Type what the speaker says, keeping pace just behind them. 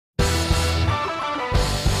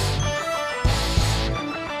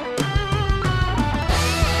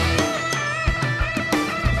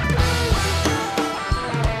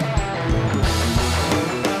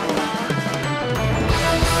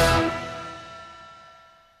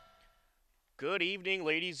Good evening,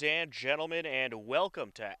 ladies and gentlemen, and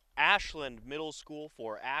welcome to Ashland Middle School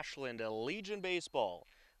for Ashland Legion Baseball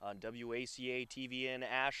on WACA TV in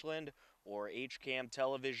Ashland or HCAM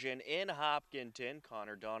Television in Hopkinton.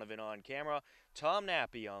 Connor Donovan on camera, Tom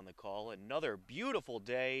Nappy on the call. Another beautiful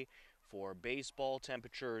day for baseball.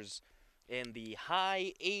 Temperatures in the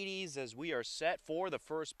high 80s as we are set for the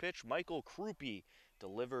first pitch. Michael Krupe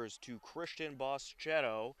delivers to Christian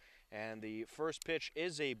Boschetto. And the first pitch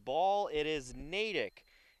is a ball. It is Natick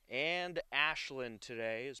and Ashland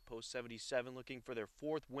today as Post 77 looking for their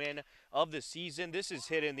fourth win of the season. This is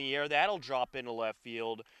hit in the air. That'll drop into left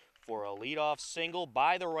field for a leadoff single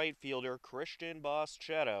by the right fielder, Christian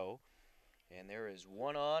Boschetto. And there is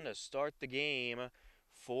one on to start the game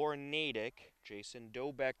for Natick. Jason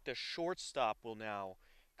Dobeck, the shortstop, will now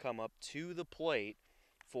come up to the plate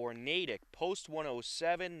for Natick. Post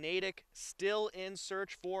 107, Natick still in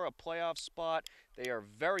search for a playoff spot. They are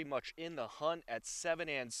very much in the hunt at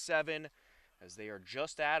 7-7 as they are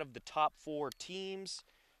just out of the top four teams.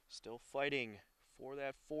 Still fighting for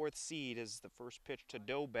that fourth seed as the first pitch to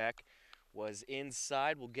Dobeck was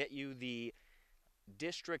inside. We'll get you the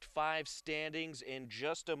District 5 standings in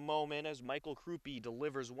just a moment as Michael Krupe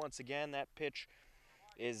delivers once again. That pitch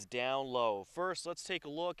is down low. First, let's take a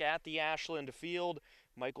look at the Ashland field.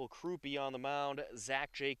 Michael Krupe on the mound.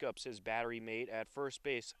 Zach Jacobs, his battery mate at first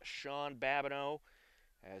base. Sean Babineau,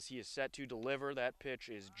 as he is set to deliver. That pitch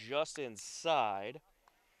is just inside.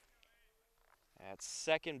 At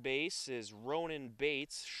second base is Ronan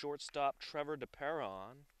Bates. Shortstop Trevor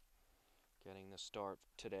DePeron getting the start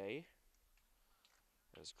today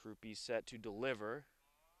as Krupe set to deliver.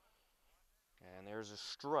 And there's a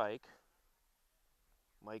strike.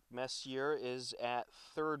 Mike Messier is at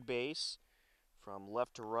third base. From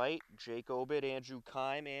left to right, Jake Obid, Andrew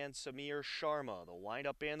Kime, and Samir Sharma. The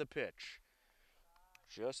windup and the pitch.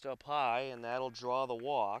 Just up high, and that'll draw the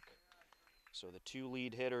walk. So the two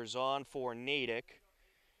lead hitters on for Natick.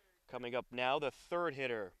 Coming up now, the third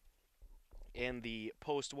hitter in the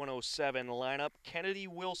post 107 lineup, Kennedy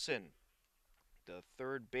Wilson, the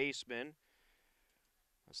third baseman.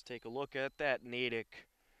 Let's take a look at that Natick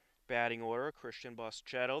batting order. Christian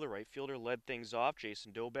Boschetto, the right fielder, led things off.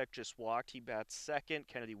 Jason Dobeck just walked. He bats second.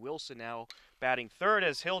 Kennedy Wilson now batting third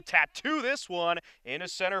as he'll tattoo this one into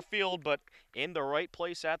center field, but in the right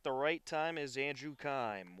place at the right time is Andrew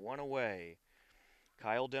Kime. One away.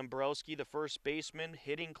 Kyle Dombrowski, the first baseman,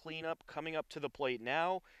 hitting cleanup, coming up to the plate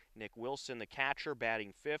now. Nick Wilson, the catcher,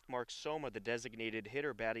 batting fifth. Mark Soma, the designated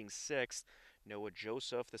hitter, batting sixth. Noah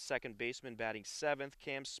Joseph, the second baseman, batting seventh.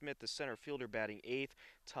 Cam Smith, the center fielder, batting eighth.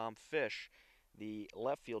 Tom Fish, the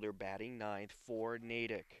left fielder, batting ninth for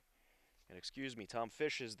Natick. And excuse me, Tom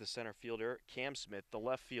Fish is the center fielder. Cam Smith, the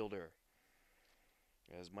left fielder.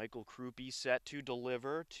 As Michael Krupe set to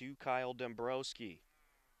deliver to Kyle Dombrowski.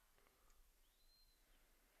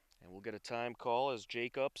 And we'll get a time call as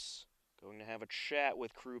Jacobs going to have a chat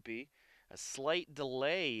with Krupe. A slight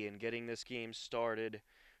delay in getting this game started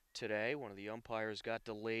today. One of the umpires got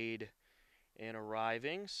delayed in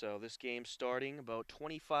arriving, so this game starting about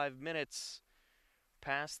 25 minutes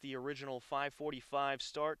past the original 5:45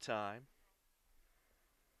 start time.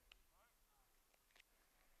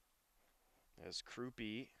 As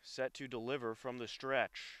Krupe set to deliver from the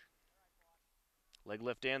stretch. Leg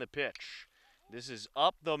lift and the pitch. This is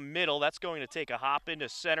up the middle. That's going to take a hop into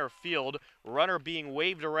center field. Runner being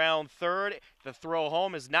waved around third. The throw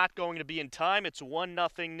home is not going to be in time. It's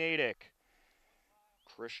 1-0 Natick.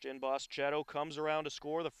 Christian Boschetto comes around to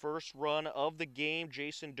score the first run of the game.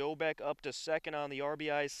 Jason Dobeck up to second on the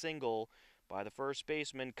RBI single by the first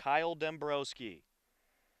baseman, Kyle Dombrowski.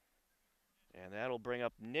 And that'll bring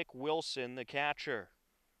up Nick Wilson, the catcher.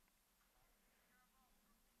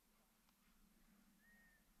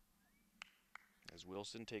 As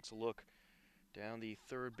Wilson takes a look down the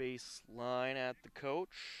third base line at the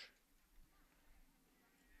coach.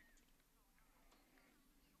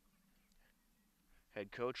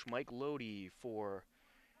 Head coach Mike Lodi for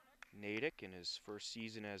Natick in his first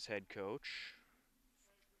season as head coach.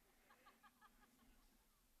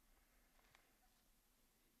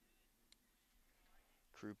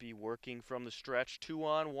 Krupe working from the stretch. 2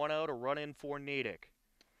 on, 1 out, a run in for Natick.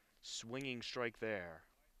 Swinging strike there.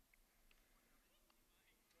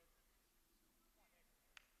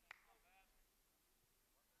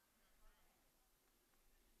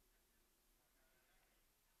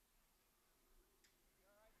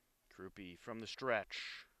 Krupe from the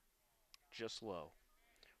stretch. Just low.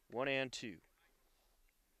 1-2.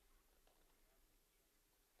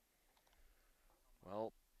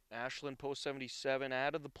 Well, Ashland post 77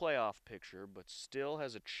 out of the playoff picture, but still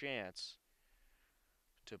has a chance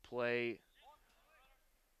to play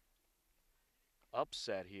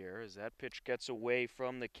upset here as that pitch gets away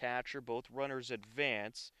from the catcher. Both runners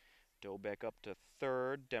advance. Dobeck up to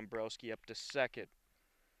third, Dombrowski up to second.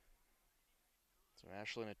 So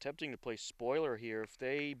Ashland attempting to play spoiler here. If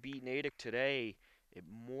they beat Natick today, it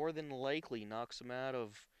more than likely knocks them out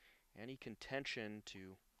of any contention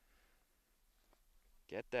to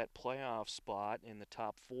get that playoff spot in the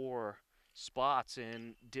top 4 spots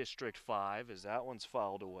in District 5 as that one's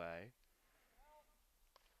fouled away.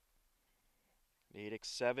 Natick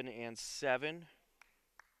 7-7.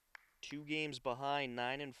 2 games behind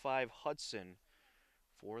 9-5 Hudson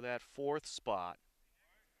for that 4th spot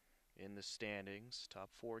in the standings. Top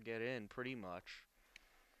 4 get in pretty much.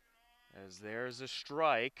 As there's a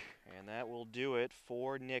strike, and that will do it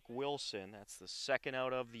for Nick Wilson. That's the second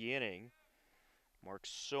out of the inning. Mark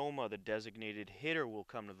Soma, the designated hitter, will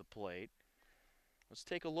come to the plate. Let's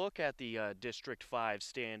take a look at the District 5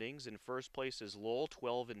 standings. In first place is Lowell,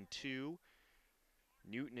 12-2.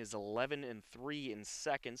 Newton is 11-3 in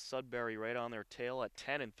second. Sudbury right on their tail at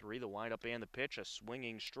 10-3. The windup and the pitch, a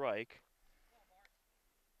swinging strike.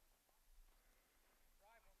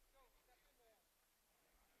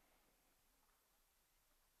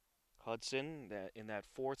 Hudson in that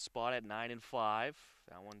 4th spot at 9-5.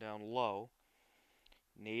 That one down low.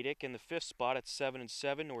 Natick in the 5th spot at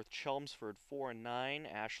 7-7. North Chelmsford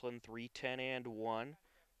 4-9. Ashland 3-10-1.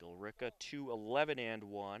 Billerica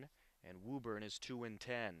 2-11-1. And Woburn is 2-10.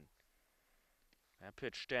 That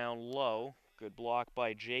pitch down low. Good block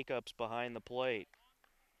by Jacobs behind the plate.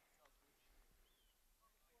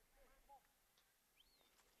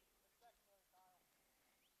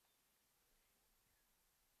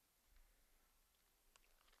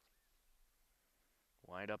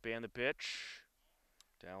 Wind up and the pitch.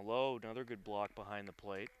 Down low, another good block behind the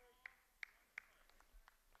plate.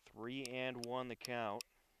 3-1 the count.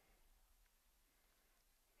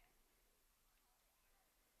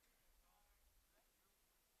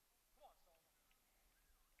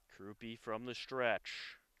 Krupe from the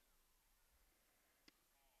stretch.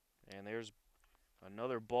 And there's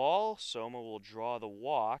another ball. Soma will draw the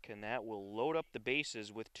walk, and that will load up the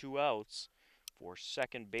bases with 2 outs for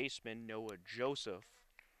second baseman Noah Joseph.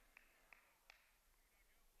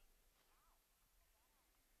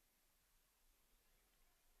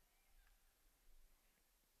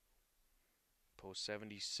 Post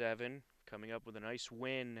 77 coming up with a nice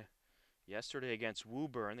win yesterday against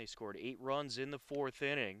Woburn. They scored 8 runs in the 4th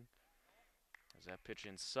inning. As that pitch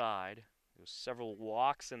inside, there was several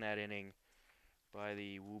walks in that inning by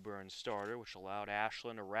the Woburn starter, which allowed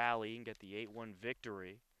Ashland to rally and get the 8-1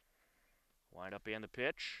 victory. Wind up and the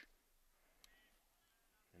pitch.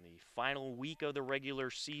 In the final week of the regular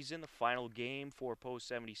season, the final game for Post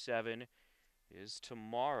 77 is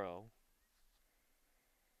tomorrow.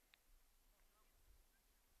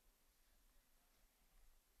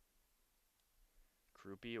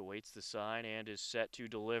 Krupe awaits the sign and is set to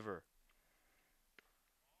deliver.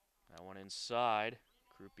 That one inside.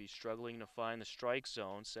 Krupe struggling to find the strike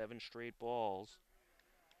zone. 7 straight balls.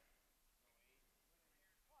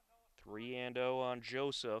 3-0 on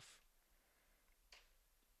Joseph.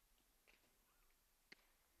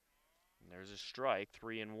 And there's a strike,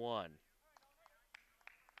 3-1.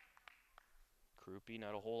 Krupe,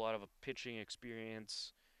 not a whole lot of a pitching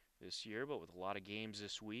experience this year, but with a lot of games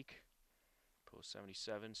this week. Post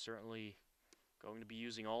 77 certainly going to be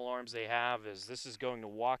using all arms they have, as this is going to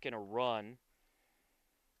walk in a run.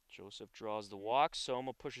 Joseph draws the walk.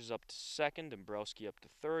 Soma pushes up to second. Dombrowski up to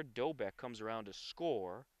third. Dobeck comes around to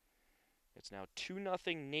score. It's now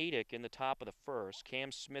 2-0 Natick in the top of the first.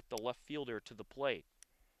 Cam Smith, the left fielder, to the plate.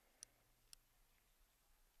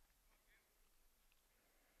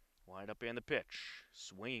 Wind up and the pitch.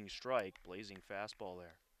 Swinging strike, blazing fastball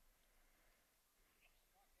there.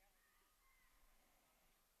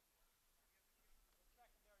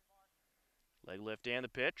 Leg lift and the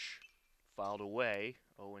pitch. Fouled away,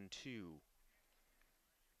 0-2.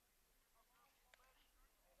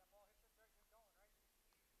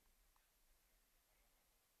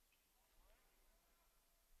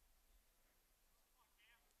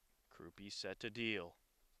 Krupe set to deal.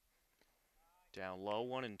 Down low,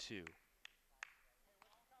 1-2.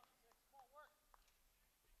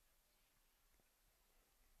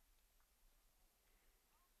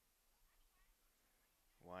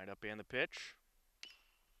 Wind up and the pitch.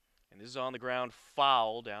 And this is on the ground,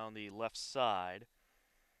 foul down the left side.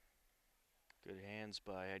 Good hands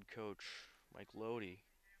by head coach Mike Lodi.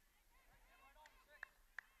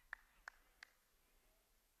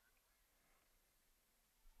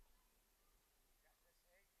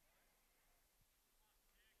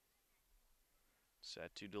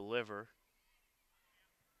 Set to deliver.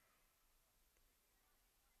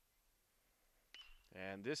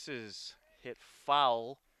 And this is hit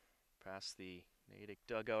foul past the Natick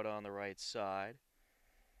dugout on the right side.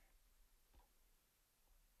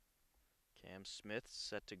 Cam Smith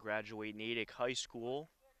set to graduate Natick High School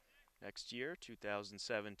next year,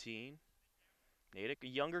 2017. Natick, a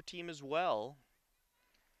younger team as well.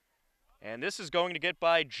 And this is going to get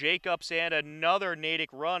by Jacobs, and another Natick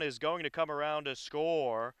run is going to come around to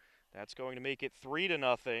score. That's going to make it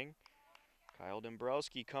 3-0. Kyle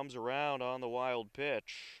Dombrowski comes around on the wild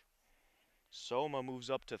pitch. Soma moves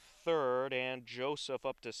up to third, and Joseph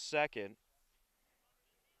up to second.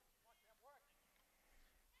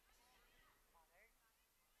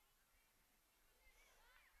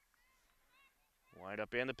 Wind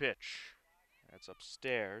up in the pitch. That's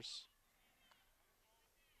upstairs.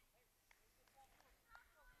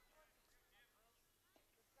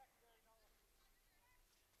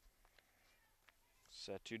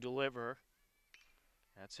 Set to deliver.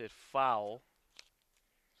 That's hit foul.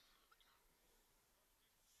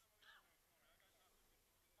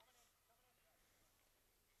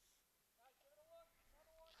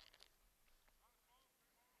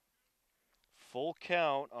 Full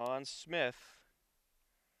count on Smith.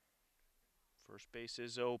 First base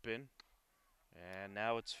is open. And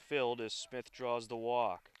now it's filled as Smith draws the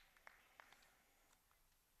walk.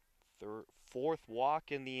 Fourth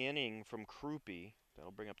walk in the inning from Krupe.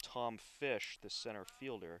 That'll bring up Tom Fish, the center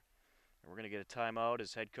fielder. And we're going to get a timeout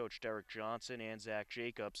as head coach Derek Johnson and Zach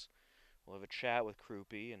Jacobs will have a chat with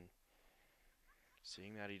Krupe. And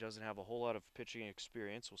seeing that he doesn't have a whole lot of pitching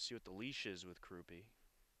experience, we'll see what the leash is with Krupe.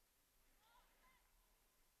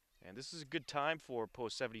 And this is a good time for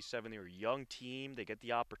Post 77. They're a young team. They get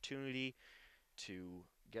the opportunity to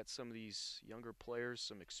get some of these younger players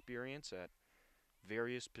some experience at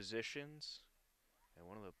various positions. And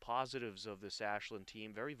one of the positives of this Ashland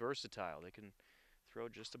team, very versatile. They can throw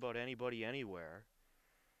just about anybody anywhere.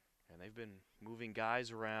 And they've been moving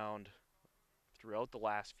guys around throughout the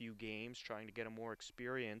last few games, trying to get them more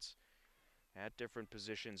experience at different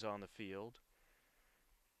positions on the field.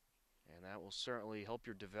 And that will certainly help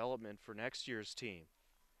your development for next year's team.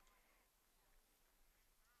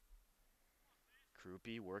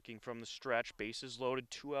 Krupe working from the stretch, bases loaded,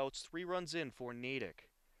 2 outs, 3 runs in for Natick.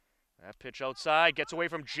 That pitch outside gets away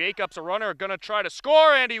from Jacobs. A runner going to try to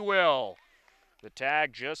score, and he will. The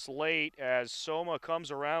tag just late as Soma comes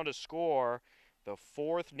around to score the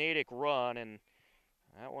 4th Natick run, and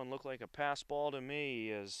that one looked like a pass ball to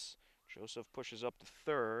me as Joseph pushes up to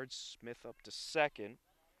third, Smith up to second.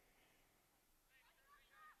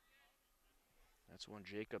 That's when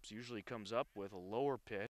Jacobs usually comes up with a lower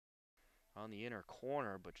pitch on the inner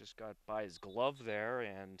corner, but just got by his glove there,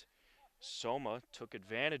 and Soma took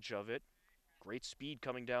advantage of it. Great speed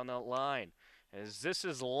coming down that line. As this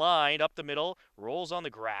is lined up the middle, rolls on the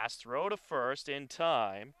grass, throw to first in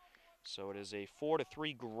time. So it is a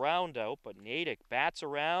 4-3 ground out, but Natick bats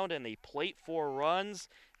around and they plate 4 runs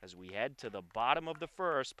as we head to the bottom of the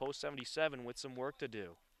first, Post 77 with some work to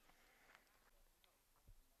do.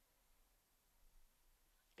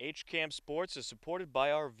 HCAM Sports is supported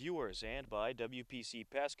by our viewers and by WPC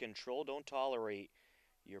Pest Control. Don't tolerate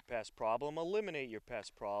your pest problem, eliminate your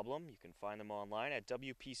pest problem. You can find them online at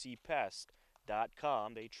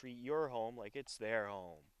WPCPest.com. They treat your home like it's their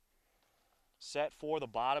home. Set for the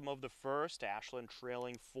bottom of the first, Ashland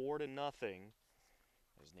trailing 4-0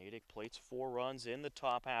 as Natick plates 4 runs in the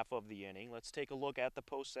top half of the inning. Let's take a look at the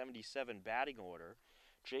Post 77 batting order.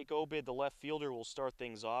 Jake Obid, the left fielder, will start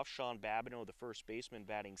things off. Sean Babineau, the first baseman,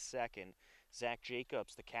 batting second. Zach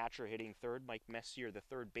Jacobs, the catcher, hitting third. Mike Messier, the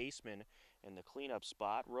third baseman, in the cleanup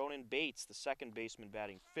spot. Ronan Bates, the second baseman,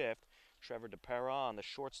 batting fifth. Trevor DePeron, the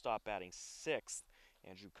shortstop, batting sixth.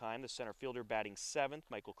 Andrew Kime, the center fielder, batting seventh.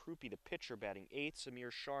 Michael Krupe, the pitcher, batting eighth.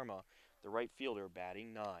 Samir Sharma, the right fielder,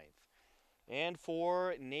 batting ninth. And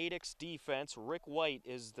for Natick's defense, Rick White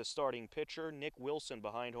is the starting pitcher. Nick Wilson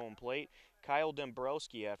behind home plate. Kyle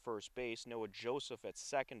Dombrowski at first base. Noah Joseph at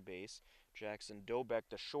second base. Jackson Dobeck,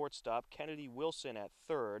 the shortstop. Kennedy Wilson at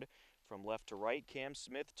third. From left to right, Cam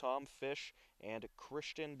Smith, Tom Fish, and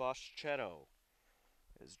Christian Boschetto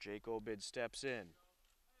as Jake Obid steps in.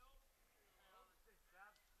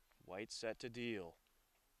 White set to deal.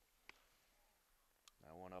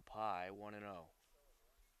 That one up high, 1-0.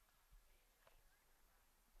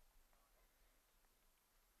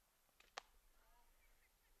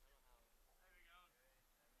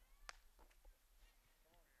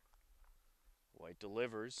 White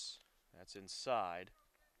delivers. That's inside.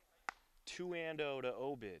 2-0 to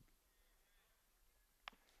Obid.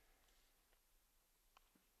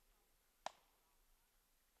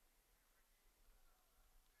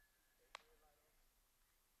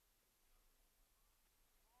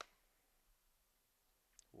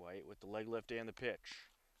 White with the leg lift and the pitch.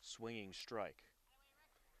 Swinging strike.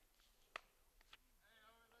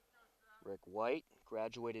 Rick White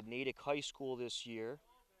graduated Natick High School this year.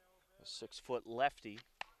 A 6-foot lefty.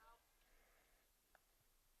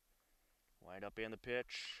 White up and the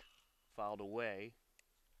pitch. Fouled away.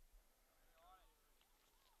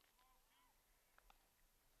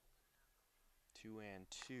 Two and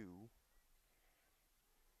two.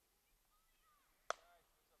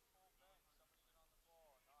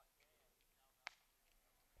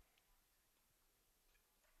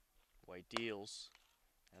 White deals.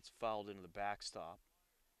 That's fouled into the backstop.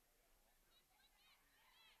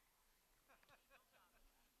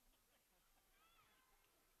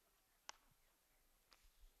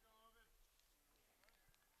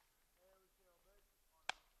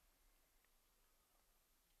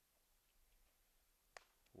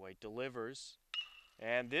 White delivers.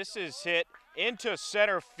 And this is hit into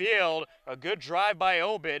center field. A good drive by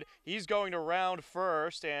Obed. He's going to round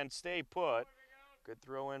first and stay put. Good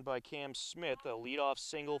throw in by Cam Smith, a leadoff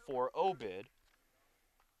single for Obed.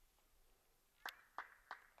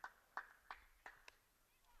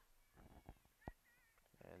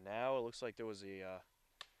 And now it looks like there was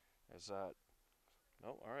oh,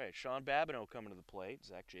 all right, Sean Babineau coming to the plate.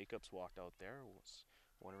 Zach Jacobs walked out there.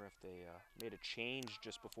 Wonder if they made a change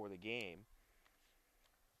just before the game.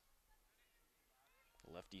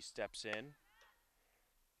 Lefty steps in.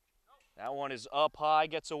 That one is up high,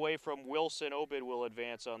 gets away from Wilson. Obed will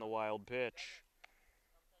advance on the wild pitch.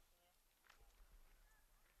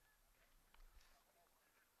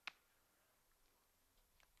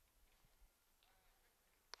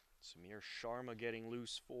 Samir Sharma getting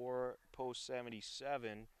loose for post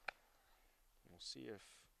 77. We'll see if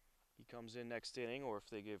he comes in next inning or if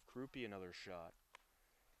they give Krupe another shot.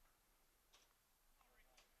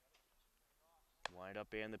 Wind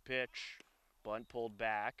up and the pitch. Bunt pulled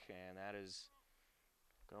back, and that is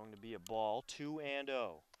going to be a ball.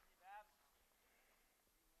 2-0.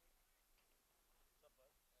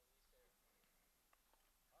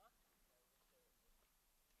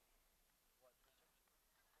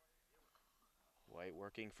 White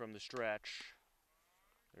working from the stretch.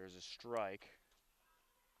 There's a strike.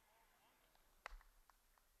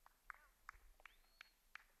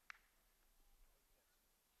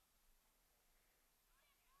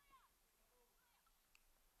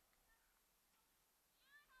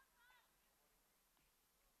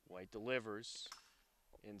 White delivers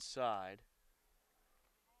inside.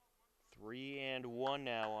 3-1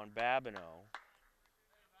 now on Babineau.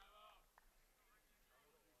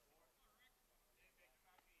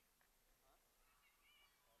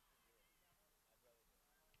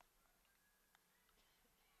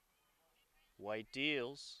 White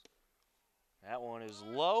deals. That one is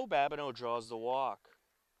low. Babineau draws the walk.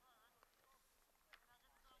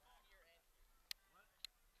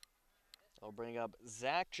 They'll bring up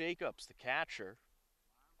Zach Jacobs, the catcher.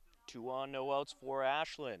 2 on, no outs for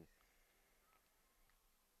Ashland.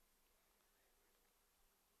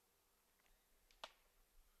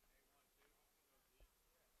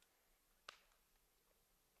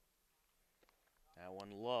 That one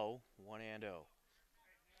low, 1-0.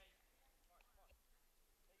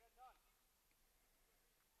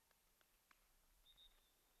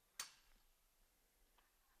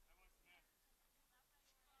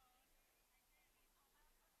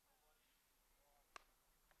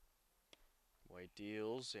 White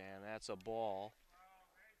deals, and that's a ball.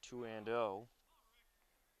 2-0.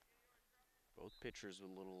 Both pitchers with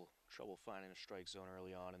a little trouble finding a strike zone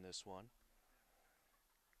early on in this one.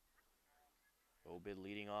 Obed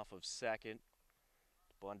leading off of second.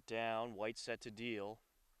 Bunt down. White set to deal.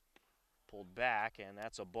 Pulled back, and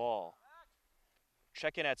that's a ball.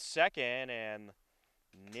 Checking at second, and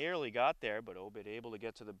nearly got there, but Obed able to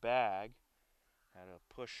get to the bag. Had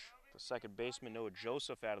to push the second baseman, Noah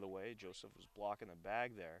Joseph, out of the way. Joseph was blocking the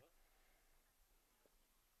bag there.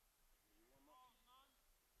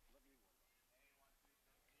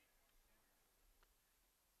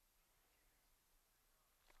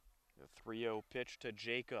 The 3-0 pitch to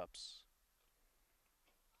Jacobs.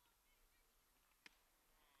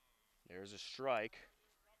 There's a strike.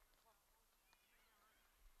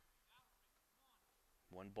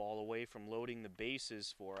 One ball away from loading the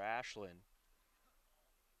bases for Ashland.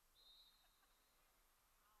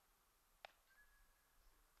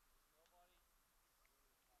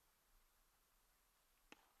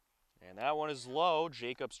 And that one is low.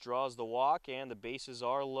 Jacobs draws the walk, and the bases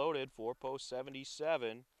are loaded for post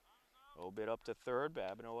 77. Obed up to third,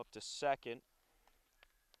 Babineau up to second.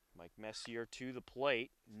 Mike Messier to the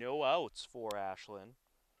plate. No outs for Ashland.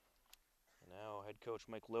 And now head coach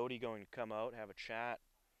Mike Lodi going to come out, have a chat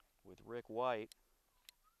with Rick White.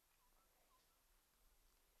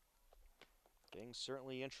 Things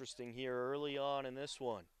certainly interesting here early on in this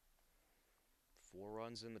one. 4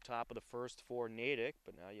 runs in the top of the first for Natick,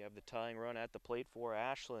 but now you have the tying run at the plate for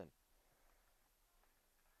Ashland.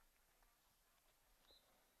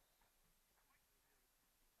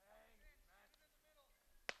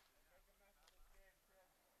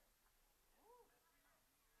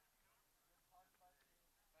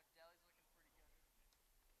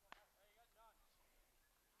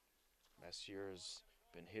 Messier's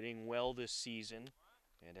been hitting well this season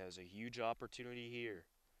and has a huge opportunity here.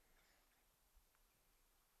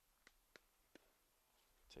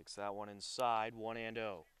 Takes that one inside,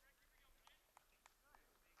 1-0.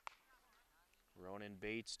 Ronan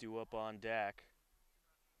Bates due up on deck.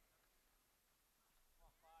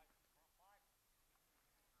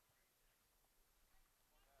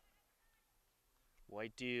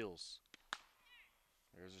 White deals.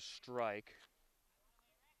 There's a strike.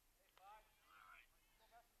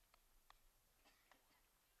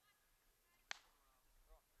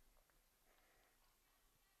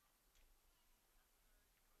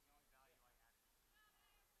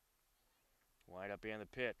 Wind up and the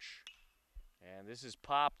pitch. And this is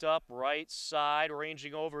popped up right side,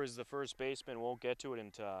 ranging over as the first baseman won't get to it in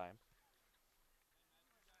time.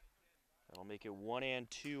 That'll make it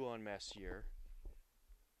 1-2 on Messier.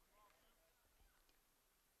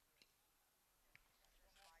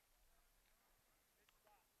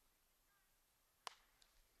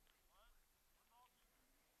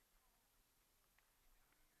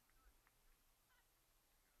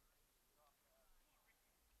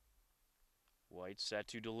 White set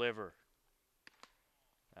to deliver.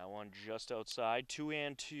 That one just outside,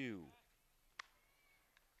 2-2.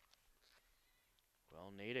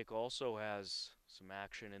 Well, Natick also has some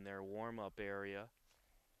action in their warm-up area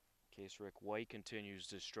in case Rick White continues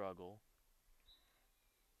to struggle.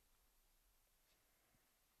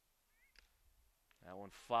 That one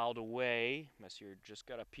fouled away. Messier just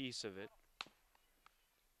got a piece of it.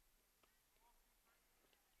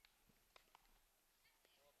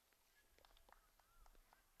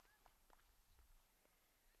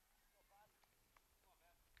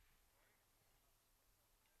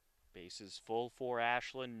 Bases full for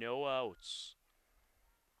Ashland, no outs.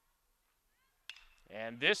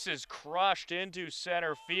 And this is crushed into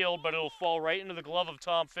center field, but it'll fall right into the glove of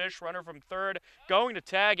Tom Fish. Runner from third going to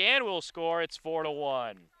tag and will score. It's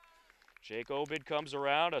 4-1. Jake Obid comes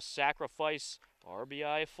around, a sacrifice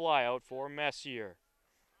RBI flyout for Messier.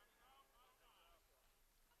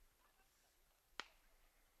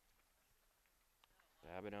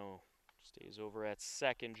 Babineau stays over at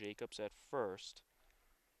second, Jacobs at first.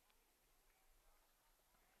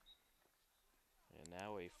 And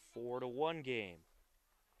now a 4-1 game,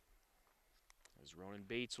 as Ronan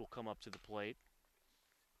Bates will come up to the plate.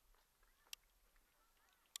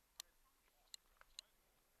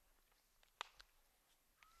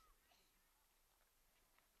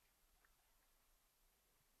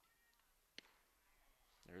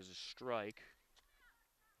 There's a strike.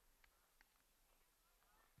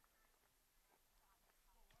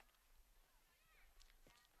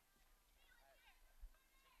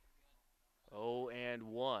 Oh, and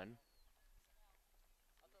 1.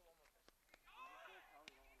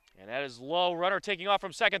 And that is low. Runner taking off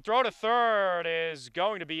from second. Throw to third is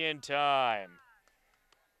going to be in time.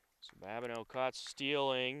 So Babineau caught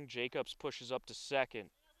stealing. Jacobs pushes up to second.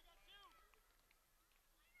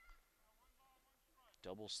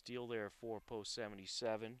 Double steal there for post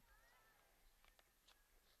 77.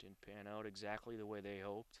 Didn't pan out exactly the way they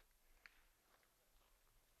hoped.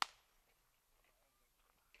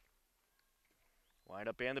 Wind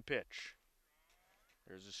up and the pitch.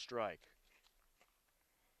 There's a strike.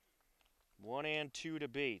 1-2 to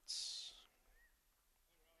Bates.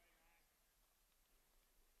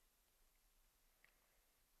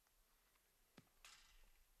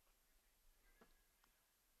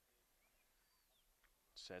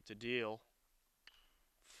 Set to deal.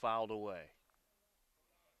 Fouled away.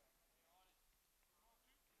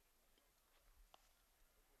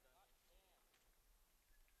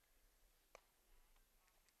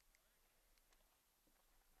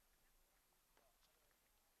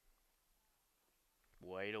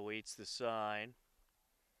 White awaits the sign.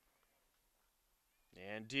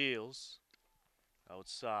 And deals.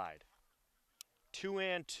 Outside.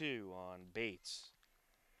 2-2 on Bates.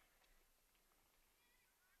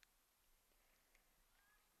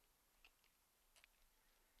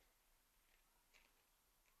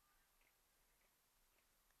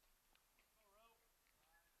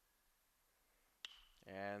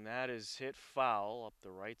 And that is hit foul up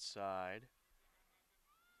the right side.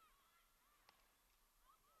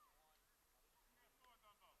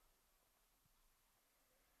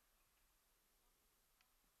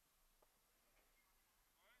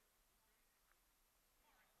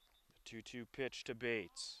 2-2 pitch to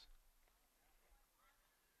Bates.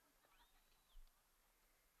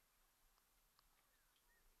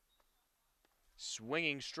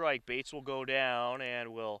 Swinging strike. Bates will go down and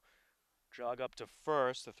will jog up to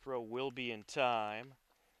first. The throw will be in time.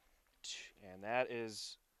 And that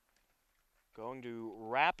is going to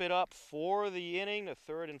wrap it up for the inning. The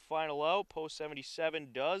third and final out. Post 77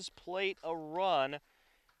 does plate a run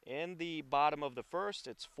in the bottom of the first.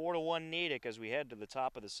 It's 4-1 Natick as we head to the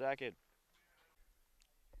top of the second.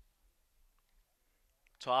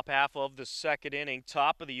 Top half of the second inning,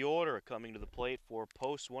 top of the order coming to the plate for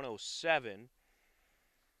Post 107.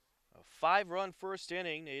 A 5-run first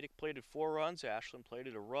inning. Natick plated 4 runs. Ashland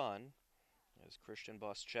plated a run. As Christian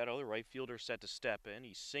Boschetto, the right fielder, set to step in.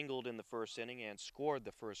 He singled in the first inning and scored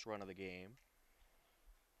the first run of the game.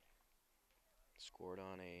 Scored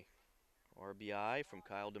on a RBI from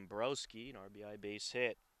Kyle Dombrowski, an RBI base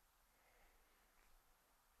hit.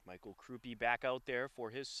 Michael Krupe back out there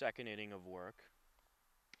for his second inning of work.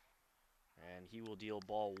 And he will deal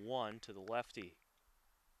ball 1 to the lefty.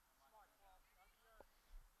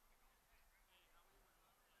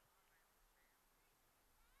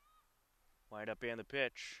 Wind up and the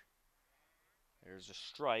pitch. There's a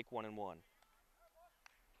strike, 1-1.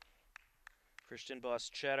 Christian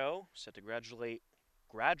Boschetto set to graduate,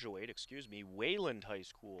 Wayland High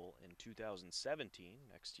School in 2017,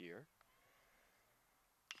 next year.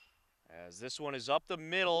 As this one is up the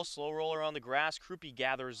middle, slow roller on the grass. Krupe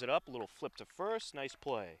gathers it up, a little flip to first, nice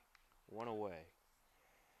play. 1 away.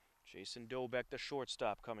 Jason Dobeck, the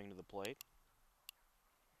shortstop, coming to the plate.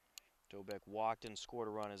 Dobeck walked and scored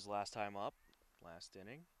a run his last time up, last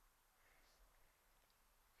inning.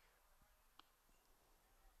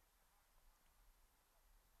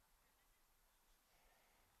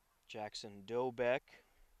 Jackson Dobeck,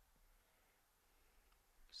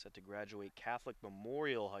 set to graduate Catholic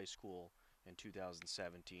Memorial High School in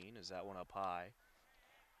 2017. Is that one up high?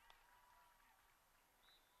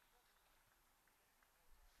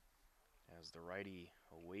 As the righty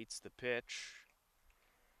awaits the pitch.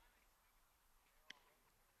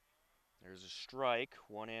 There's a strike,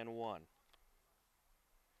 1-1.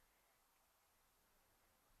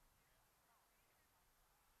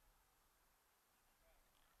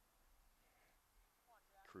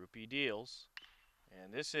 Krupe deals.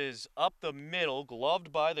 And this is up the middle,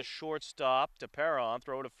 gloved by the shortstop. DePeron,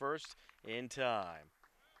 throw to first in time.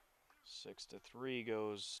 6-3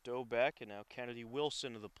 goes Dobeck, and now Kennedy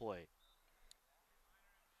Wilson to the plate.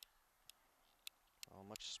 A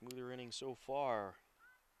much smoother inning so far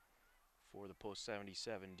for the post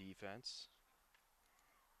 77 defense.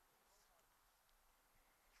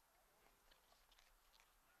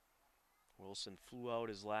 Wilson flew out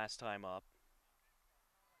his last time up.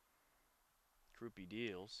 Krupe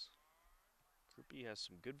deals. Krupe has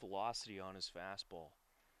some good velocity on his fastball.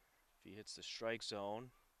 If he hits the strike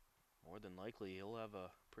zone, more than likely he'll have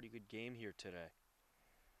a pretty good game here today.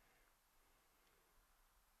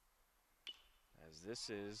 As this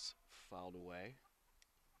is fouled away.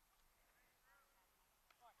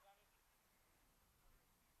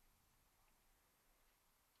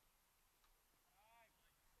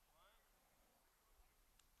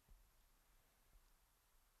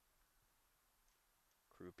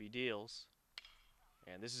 Krupe deals.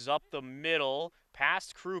 And this is up the middle,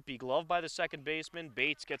 past Krupe, gloved by the second baseman.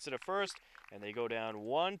 Bates gets it at first, and they go down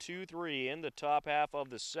 1-2-3 in the top half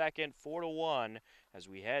of the second, 4-1 as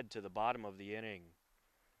we head to the bottom of the inning.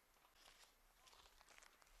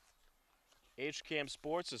 HCAM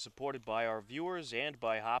Sports is supported by our viewers and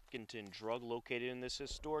by Hopkinton Drug, located in this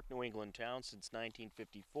historic New England town since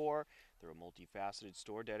 1954. They're a multifaceted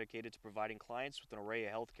store dedicated to providing clients with an array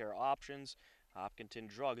of healthcare options. Hopkinton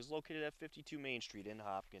Drug is located at 52 Main Street in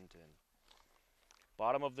Hopkinton.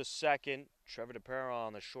 Bottom of the second, Trevor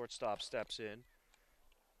DePeron, the shortstop, steps in.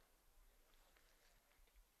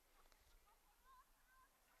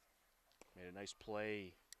 Made a nice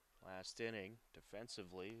play last inning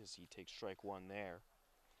defensively as he takes strike 1 there.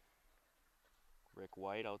 Rick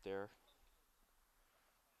White out there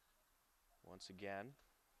once again.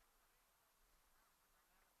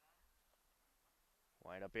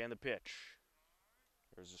 Wind up and the pitch.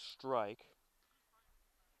 There's a strike.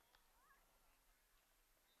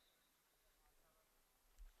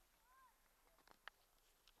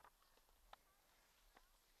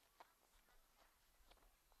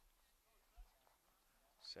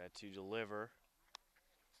 Set to deliver.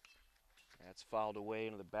 That's fouled away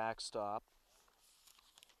into the backstop.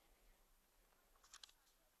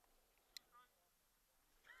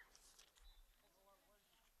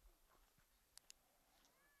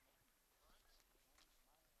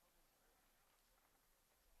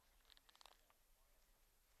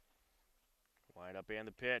 up and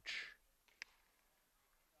the pitch.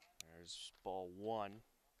 There's ball 1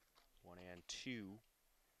 and 2.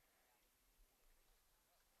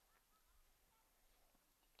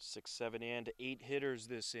 6, 7, and 8 hitters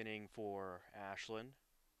this inning for Ashland.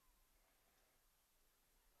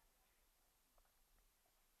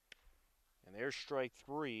 And there's strike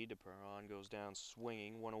 3. DePerron goes down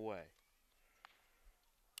swinging, 1 away.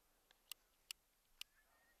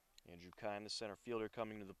 Andrew Kine, the center fielder,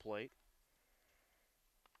 coming to the plate.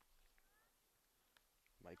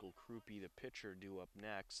 Michael Krupe, the pitcher, due up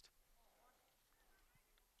next.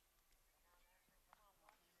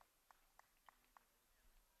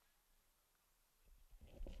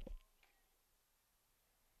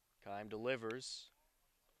 Kime delivers.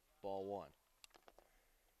 Ball 1.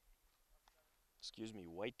 Excuse me,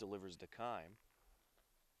 White delivers to Kime.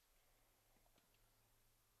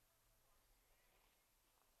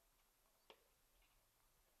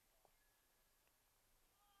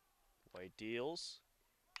 White deals.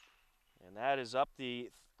 And that is up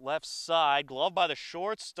the left side. Glove by the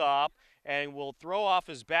shortstop. And will throw off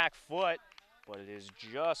his back foot. But it is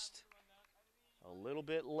just a little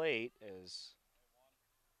bit late as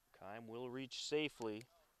Kime will reach safely.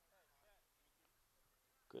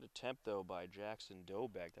 Good attempt, though, by Jackson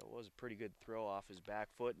Dobeck. That was a pretty good throw off his back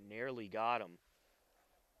foot. Nearly got him.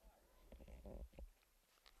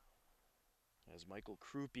 As Michael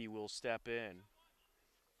Krupe will step in.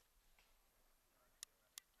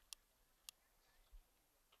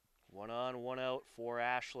 One on, one out for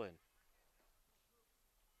Ashland.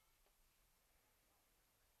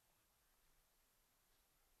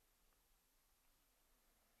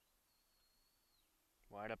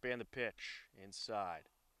 Wind up and the pitch inside.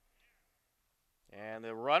 And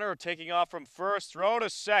the runner taking off from first, throw to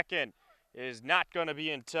second, is not going to be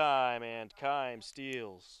in time, and Kime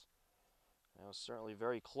steals. That was certainly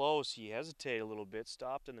very close. He hesitated a little bit,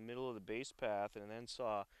 stopped in the middle of the base path, and then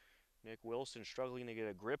saw Nick Wilson struggling to get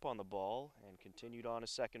a grip on the ball and continued on to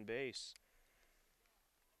second base.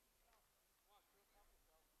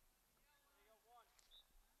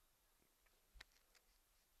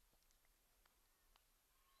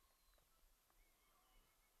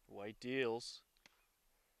 White deals.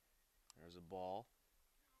 There's a ball.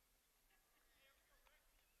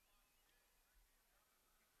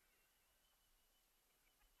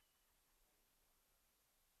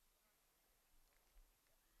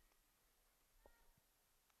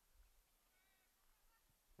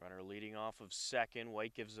 Runner leading off of second.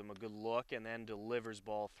 White gives him a good look and then delivers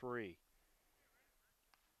ball 3.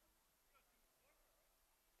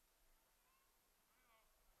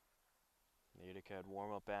 Natick had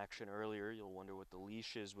warm-up action earlier. You'll wonder what the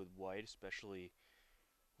leash is with White, especially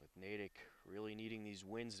with Natick really needing these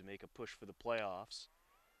wins to make a push for the playoffs.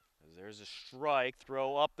 As there's a strike,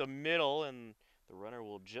 throw up the middle, and the runner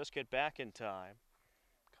will just get back in time.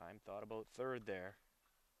 Kime thought about third there.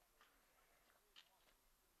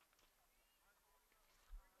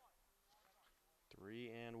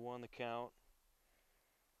 3-1 the count.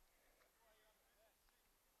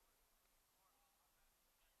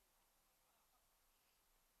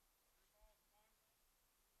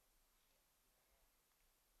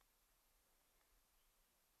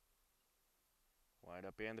 Wind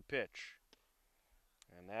up and the pitch.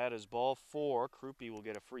 And that is ball 4. Krupe will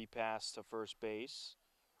get a free pass to first base.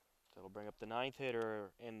 That'll bring up the 9th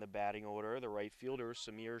hitter in the batting order, the right fielder,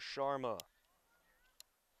 Samir Sharma.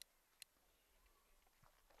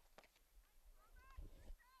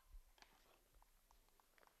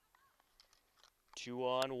 2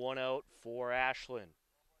 on, 1 out for Ashland.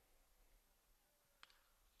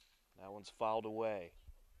 That one's fouled away.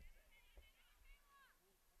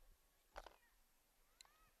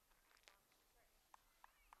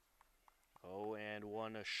 Oh, and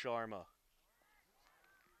 1 to Sharma.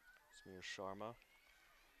 Samir Sharma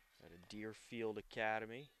at a Deerfield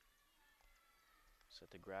Academy.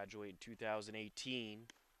 Set to graduate in 2018.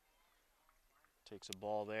 Takes a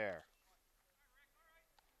ball there.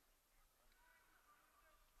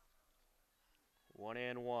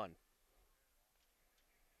 1-1.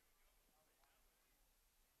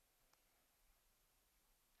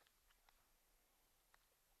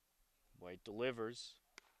 White delivers.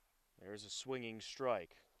 There's a swinging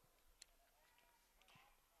strike.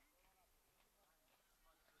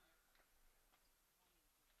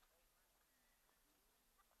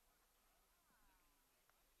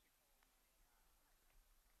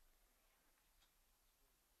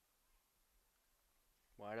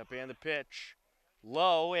 Wide up and the pitch.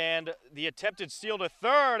 Low, and the attempted steal to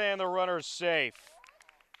third, and the runner's safe.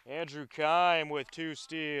 Andrew Kime with 2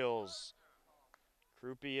 steals.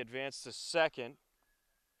 Krupe advanced to second.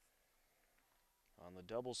 On the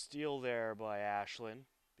double steal there by Ashland,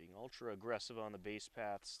 being ultra aggressive on the base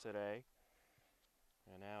paths today.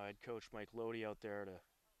 And now head coach Mike Lodi out there to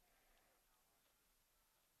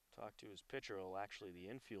talk to his pitcher, well, actually the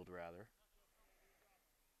infield rather.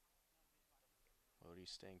 Lodi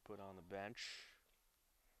staying put on the bench.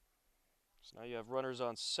 So now you have runners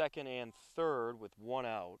on second and third with one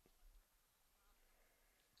out.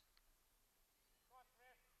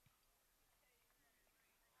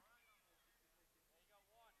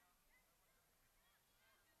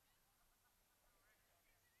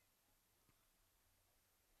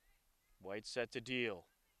 White set to deal.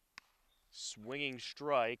 Swinging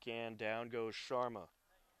strike, and down goes Sharma.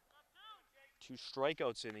 2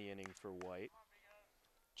 strikeouts in the inning for White.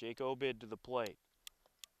 Jake Obid to the plate.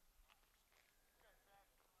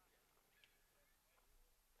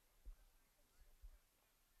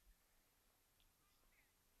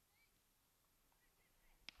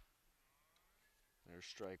 There's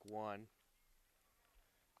strike 1.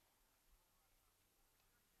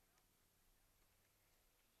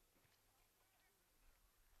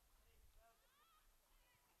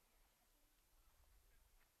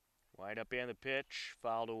 White up and the pitch,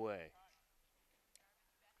 fouled away.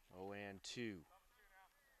 0-2.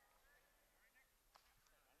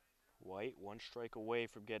 White 1 strike away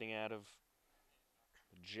from getting out of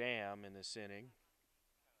the jam in this inning.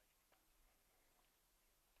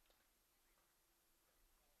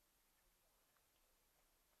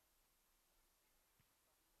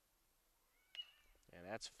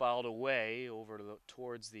 And that's fouled away over to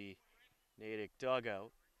towards the Natick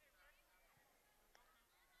dugout.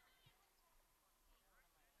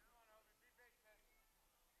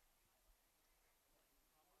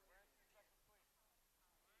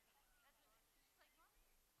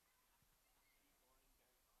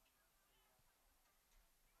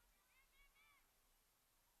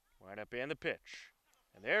 White up and the pitch.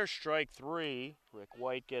 And there's strike 3. Rick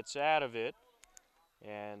White gets out of it.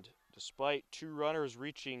 And despite 2 runners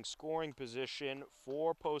reaching scoring position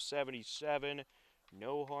for post 77,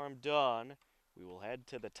 no harm done. We will head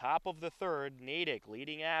to the top of the third. Natick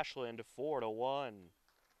leading Ashland 4-1.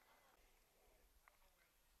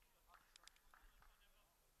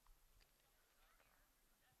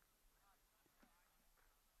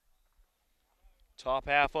 Top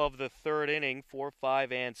half of the third inning, 4,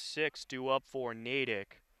 5, and 6 due up for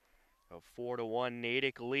Natick. A 4-1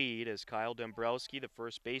 Natick lead as Kyle Dombrowski, the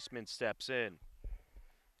first baseman, steps in.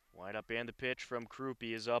 Wind up and the pitch from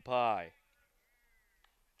Krupe is up high.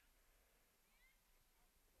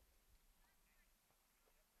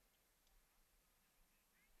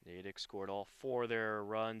 Natick scored all 4 of their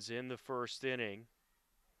runs in the first inning.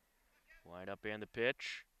 Wind up and the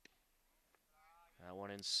pitch. That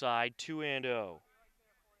one inside, 2-0.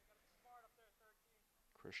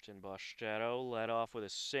 Christian Bostero led off with a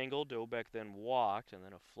single. Dobek then walked, and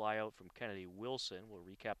then a fly out from Kennedy Wilson. We'll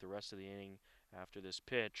recap the rest of the inning after this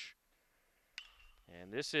pitch.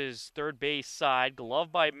 And this is third base side,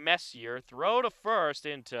 glove by Messier, throw to first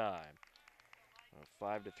in time. A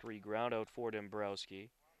 5-3 ground out for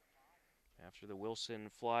Dombrowski. After the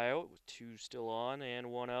Wilson flyout with 2 still on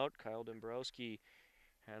and 1 out, Kyle Dombrowski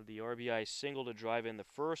had the RBI single to drive in the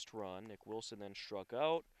first run. Nick Wilson then struck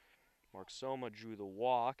out. Mark Soma drew the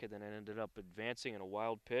walk and then ended up advancing in a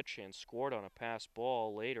wild pitch and scored on a pass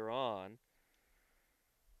ball later on.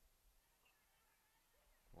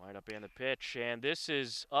 Wind up and the pitch, and this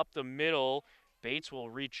is up the middle. Bates will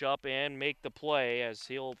reach up and make the play as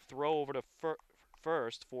he'll throw over to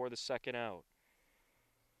first for the second out.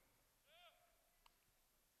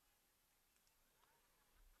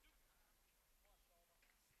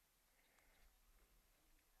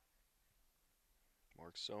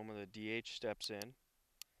 Mark Soma, the DH, steps in.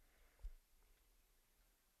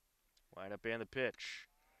 Wind up and the pitch.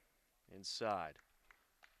 Inside.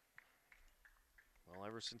 Well,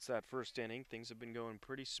 ever since that first inning, things have been going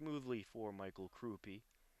pretty smoothly for Michael Krupe.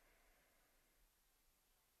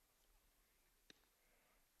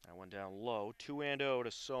 That one down low. 2-0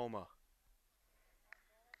 to Soma.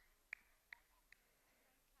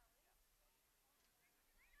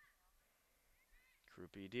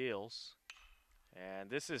 Krupe deals. And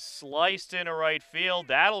this is sliced into right field.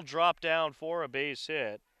 That'll drop down for a base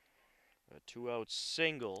hit. A 2-out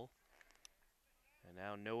single. And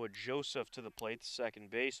now Noah Joseph to the plate, the second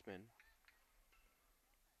baseman.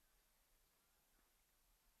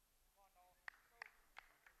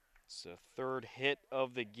 It's the third hit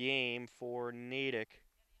of the game for Natick.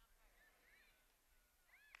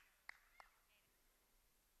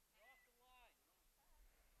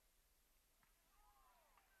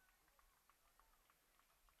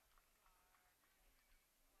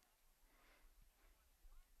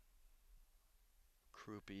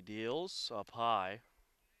 Krupe deals up high.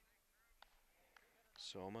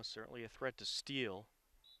 Soma certainly a threat to steal.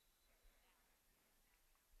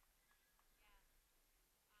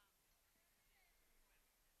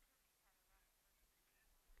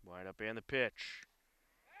 Wide up and the pitch.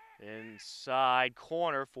 Inside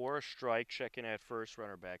corner for a strike. Checking at first,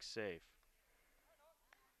 runner back safe.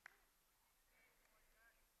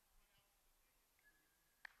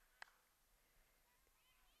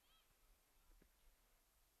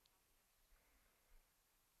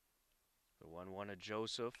 The 1-1 to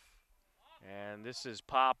Joseph. And this is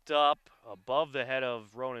popped up above the head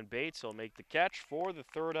of Ronan Bates. He'll make the catch for the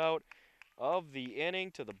third out of the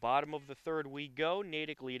inning. To the bottom of the third we go.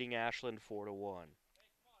 Natick leading Ashland 4-1.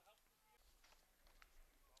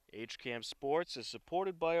 HCAM Sports is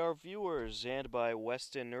supported by our viewers and by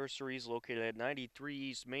Weston Nurseries located at 93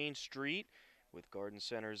 East Main Street with garden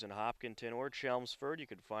centers in Hopkinton or Chelmsford. You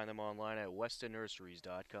can find them online at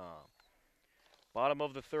westonnurseries.com. Bottom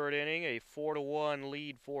of the third inning, a 4-1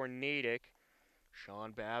 lead for Natick.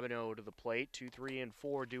 Sean Babineau to the plate. 2, 3, and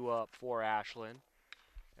 4 due up for Ashland.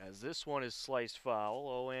 As this one is sliced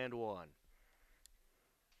foul, 0-1.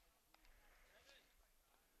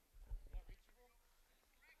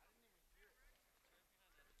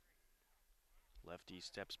 Lefty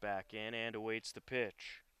steps back in and awaits the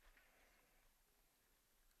pitch.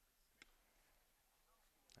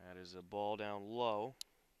 That is a ball down low.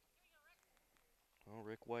 Well,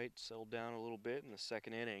 Rick White settled down a little bit in the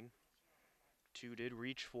second inning. 2 did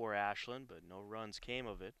reach for Ashland, but no runs came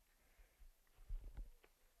of it.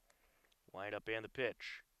 Wind up and the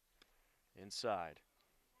pitch. Inside.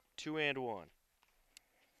 2-1.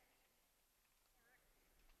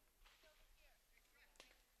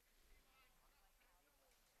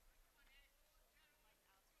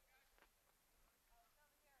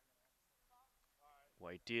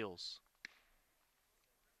 White deals.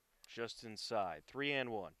 Just inside.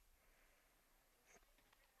 3-1.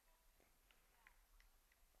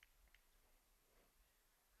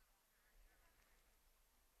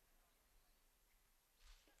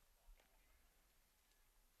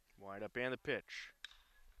 Wind up and the pitch.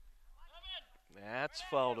 That's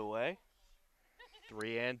fouled away.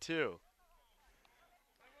 3-2.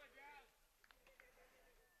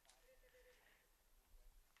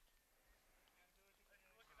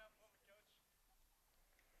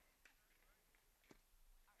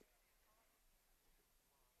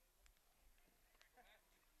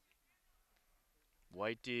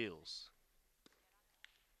 White deals.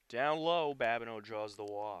 Down low, Babineau draws the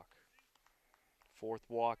walk. Fourth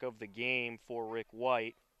walk of the game for Rick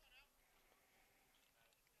White.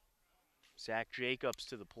 Zach Jacobs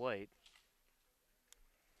to the plate.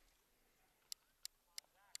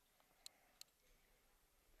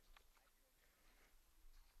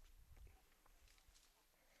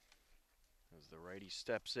 As the righty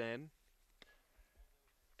steps in,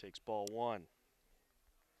 takes ball 1.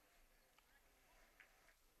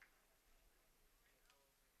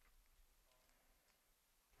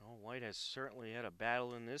 Well, White has certainly had a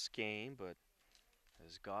battle in this game, but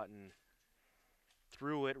has gotten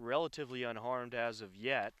through it relatively unharmed as of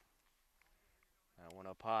yet. That one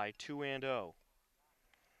up high, 2-0.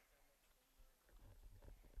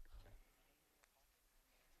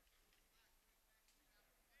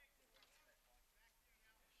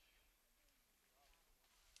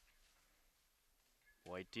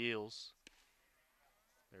 White deals.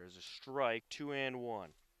 There's a strike, 2-1.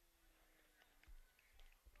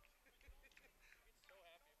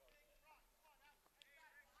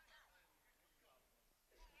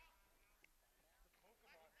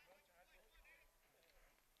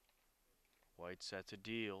 White set to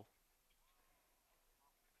deal.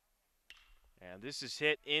 And this is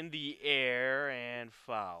hit in the air and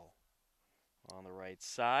foul. On the right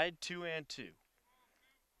side, 2-2.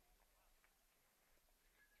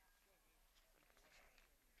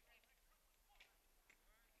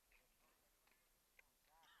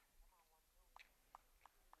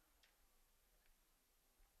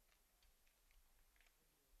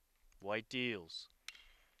 White deals.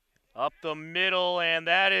 Up the middle, and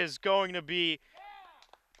that is going to be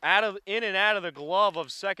in and out of the glove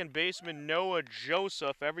of second baseman Noah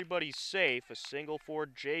Joseph. Everybody's safe. A single for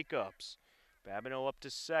Jacobs. Babineau up to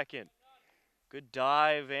second. Good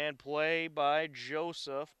dive and play by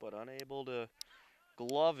Joseph, but unable to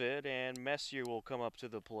glove it, and Messier will come up to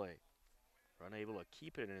the plate. Unable to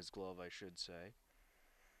keep it in his glove, I should say.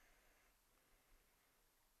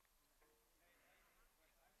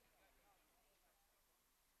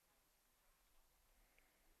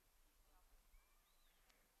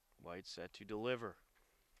 White set to deliver.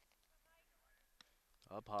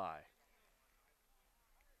 Up high.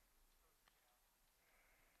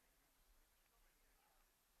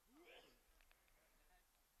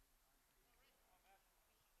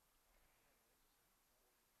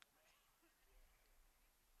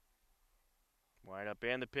 Wind up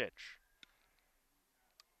and the pitch.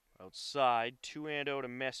 Outside, 2-0 to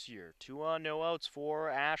Messier. 2 on, no outs for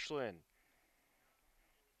Ashland.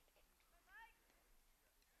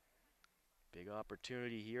 Big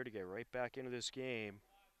opportunity here to get right back into this game.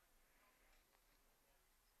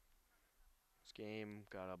 This game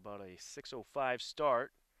got about a 6:05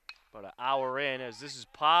 start, about an hour in as this is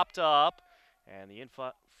popped up, and the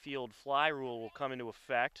infield fly rule will come into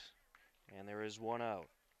effect, and there is 1 out.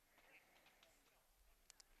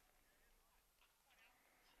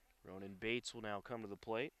 Ronan Bates will now come to the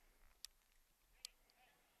plate.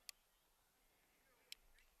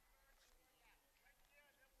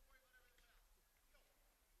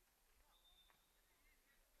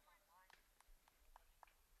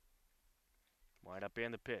 Wind up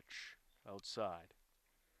and the pitch. Outside.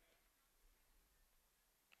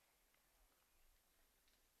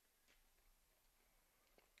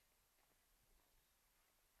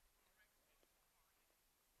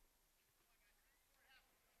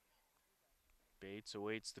 Bates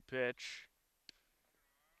awaits the pitch.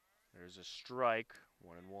 There's a strike,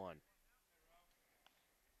 1-1.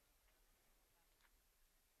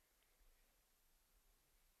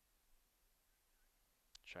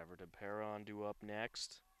 Trevor DePeron due up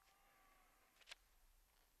next.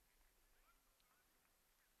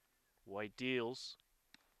 White deals.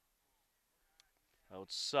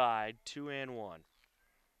 Outside, 2-1.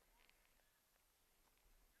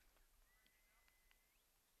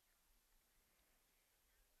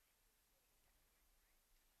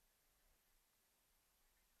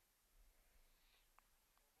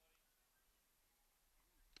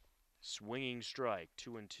 Swinging strike,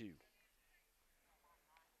 2-2.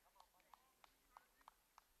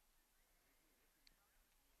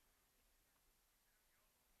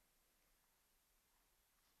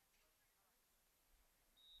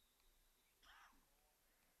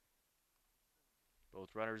 Both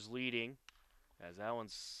runners leading as that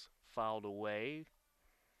one's fouled away.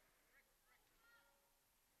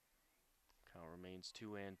 Count remains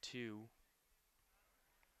 2-2.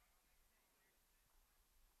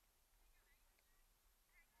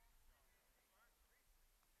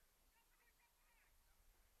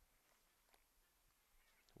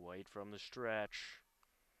 White from the stretch.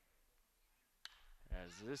 As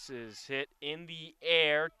this is hit in the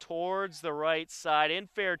air towards the right side in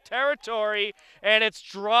fair territory, and it's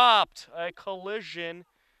dropped. A collision,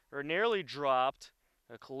 or nearly dropped.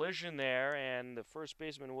 A collision there, and the first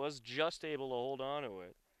baseman was just able to hold on to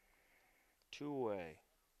it. 2-away.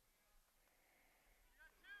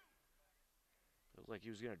 Looked like he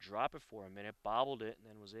was going to drop it for a minute, bobbled it, and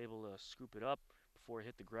then was able to scoop it up before it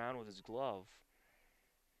hit the ground with his glove.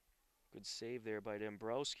 Good save there by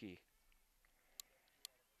Dombrowski.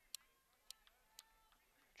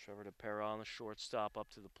 Trevor DePeron, the shortstop, up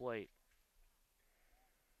to the plate.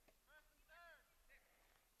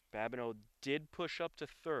 Babineau did push up to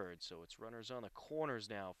third, so it's runners on the corners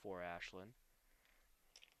now for Ashland.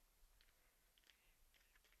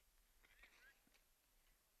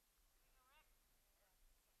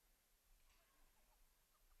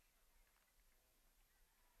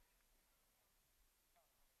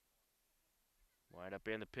 Wind up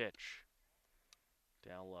in the pitch.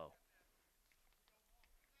 Down low.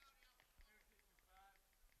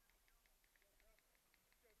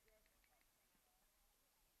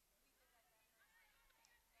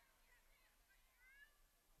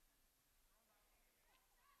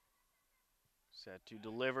 Set to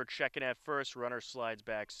deliver, checking at first, runner slides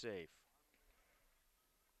back safe.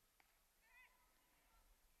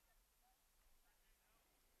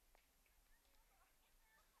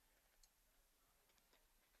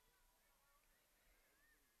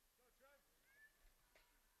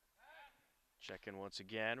 Checking once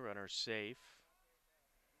again, runner safe.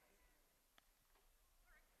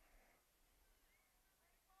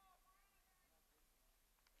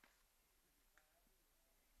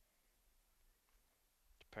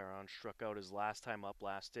 DePeron struck out his last time up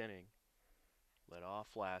last inning. Led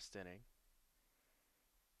off last inning.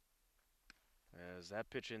 As that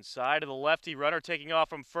pitch inside of the lefty, runner taking off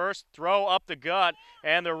from first, throw up the gut,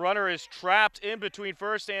 and the runner is trapped in between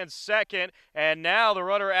first and second, and now the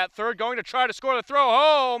runner at third going to try to score the throw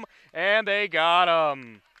home, and they got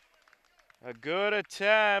him. A good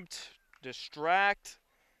attempt, distract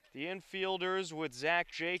the infielders with Zach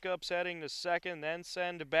Jacobs heading to second, then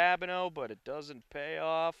send to Babineau, but it doesn't pay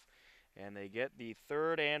off. And they get the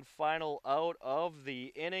third and final out of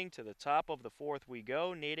the inning. To the top of the fourth we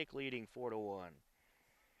go. Natick leading 4-1.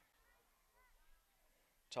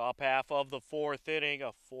 Top half of the fourth inning,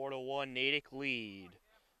 a 4-1 Natick lead.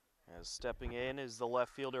 As stepping in is the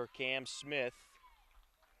left fielder Cam Smith.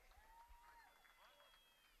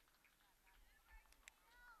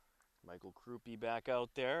 Michael Krupe back out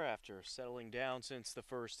there after settling down since the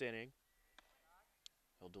first inning.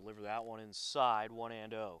 He'll deliver that one inside, 1-0.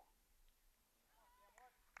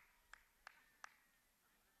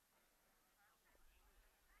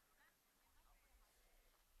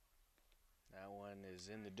 That one is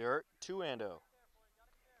in the dirt, 2-0.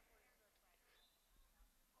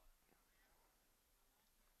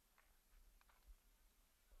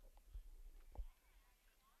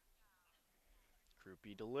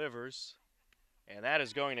 Krupe delivers, and that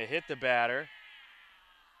is going to hit the batter.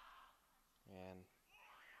 And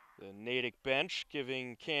the Natick bench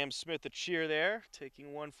giving Cam Smith a cheer there,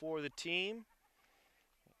 taking one for the team.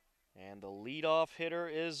 And the leadoff hitter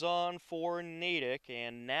is on for Natick,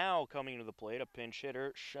 and now coming to the plate, a pinch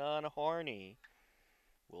hitter, Sean Harney,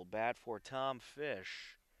 will bat for Tom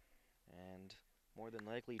Fish, and more than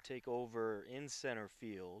likely take over in center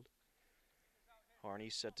field.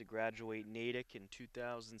 Harney set to graduate Natick in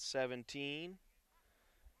 2017.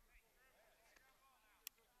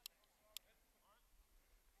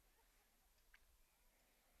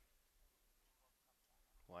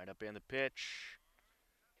 Wind up in the pitch.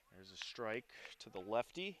 There's a strike to the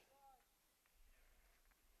lefty.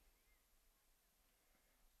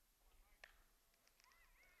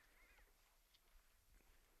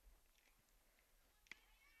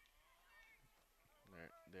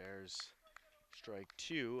 There's strike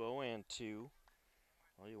 2, 0-2.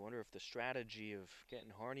 Well, you wonder if the strategy of getting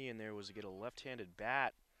Harney in there was to get a left-handed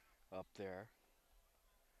bat up there.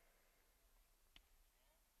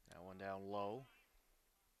 That one down low.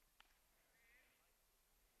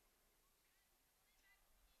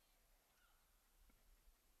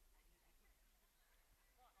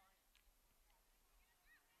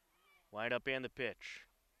 Wind up and the pitch.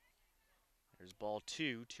 There's ball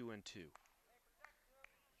 2, 2-2.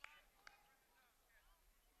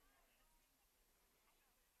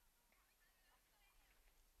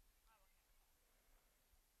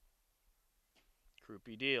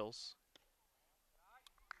 Krupe deals.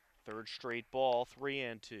 Third straight ball,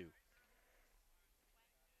 3-2.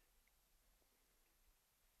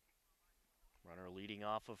 Runner leading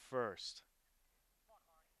off of first.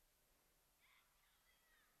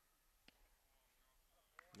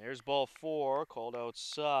 There's ball 4, called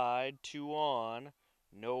outside, 2 on,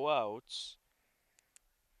 no outs.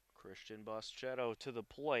 Christian Boschetto to the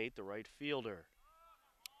plate, the right fielder.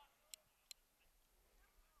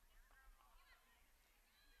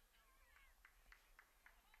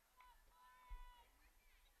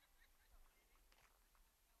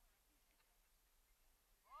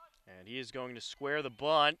 And he is going to square the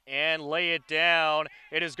bunt and lay it down.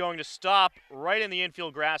 It is going to stop right in the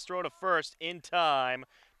infield grass, throw to first in time.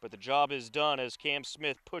 But the job is done as Cam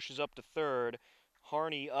Smith pushes up to third.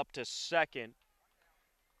 Harney up to second.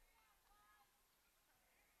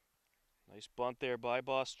 Nice bunt there by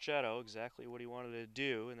Boschetto, exactly what he wanted to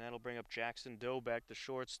do, and that'll bring up Jackson Dobeck, the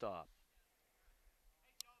shortstop.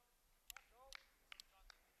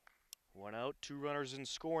 1 out, 2 runners in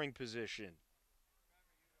scoring position.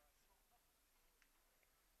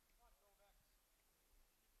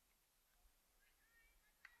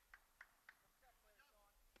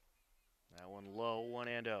 That one low,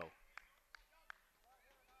 1-0.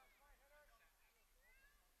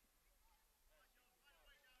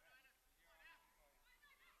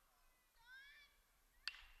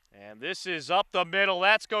 And this is up the middle.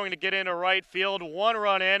 That's going to get into right field. 1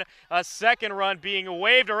 run in, a second run being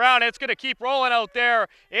waved around. It's going to keep rolling out there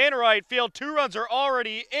in right field. 2 runs are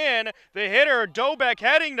already in. The hitter, Dobeck,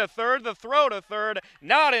 heading to third. The throw to third,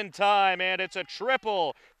 not in time. And it's a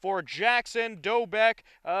triple for Jackson Dobeck.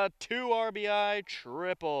 A 2 RBI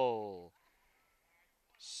triple.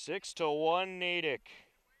 6-1 Natick.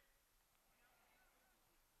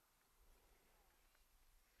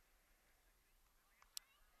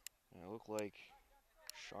 It looked like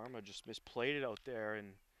Sharma just misplayed it out there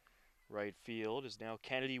in right field. Is now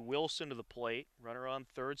Kennedy Wilson to the plate. Runner on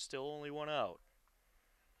third, still only 1 out.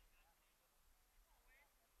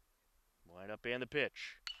 Wind up and the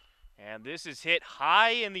pitch. And this is hit high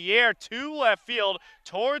in the air to left field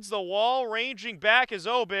towards the wall. Ranging back is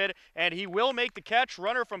Obed, and he will make the catch.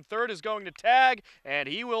 Runner from third is going to tag, and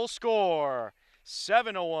he will score.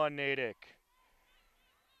 7-1 Natick.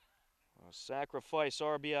 A sacrifice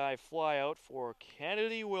RBI flyout for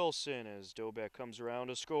Kennedy Wilson as Dobeck comes around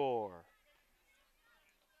to score.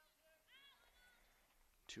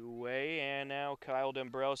 2 away, and now Kyle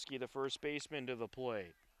Dombrowski, the first baseman, to the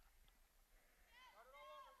plate.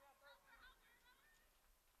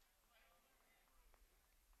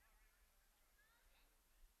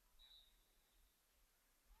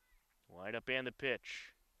 Wind up and the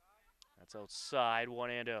pitch. That's outside,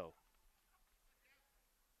 1-0.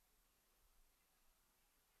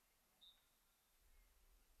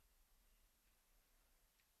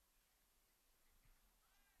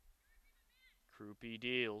 Krupe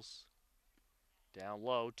deals. Down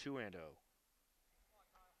low, 2-0.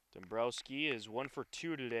 Dombrowski is 1 for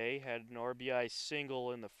 2 today. Had an RBI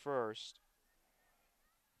single in the first.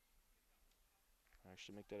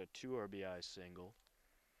 Actually, make that a 2 RBI single.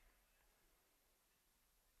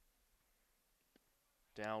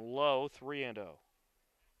 Down low, 3-0.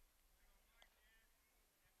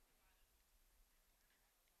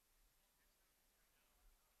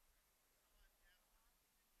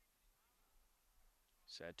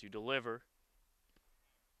 Set to deliver.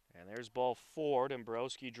 And there's ball 4.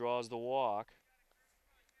 Dombrowski draws the walk.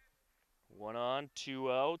 1 on,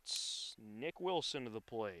 2 outs. Nick Wilson to the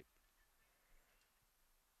plate.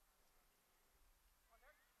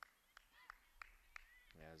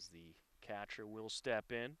 As the catcher will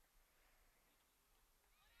step in.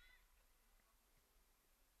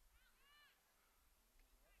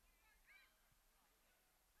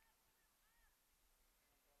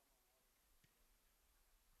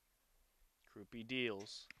 Krupe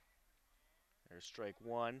deals. There's strike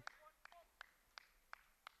 1.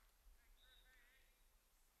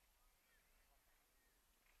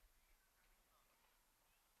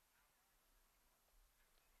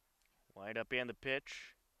 Wind up and the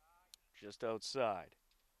pitch. Just outside.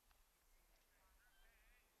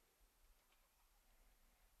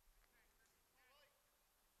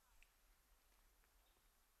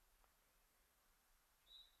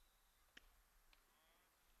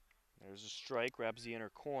 There's a strike, grabs the inner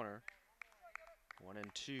corner.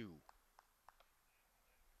 1-2.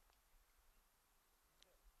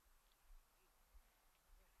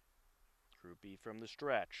 Krupe from the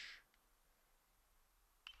stretch.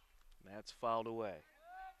 That's fouled away.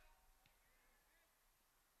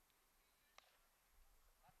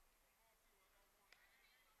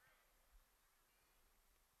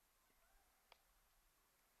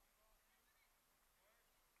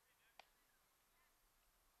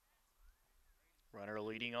 Runner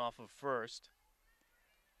leading off of first.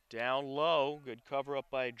 Down low, good cover up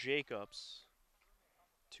by Jacobs.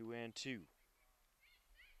 2-2.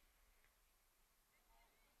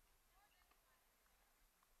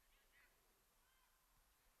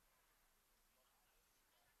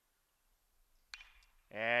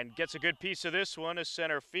 And gets a good piece of this one to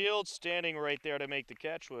center field. Standing right there to make the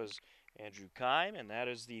catch was Andrew Keim, and that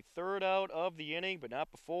is the 3rd out of the inning, but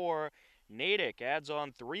not before Natick adds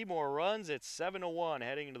on 3 more runs. It's 7-1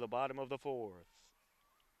 heading into the bottom of the 4th.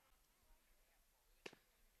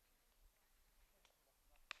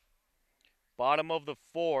 Bottom of the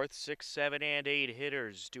 4th, 6, 7, and 8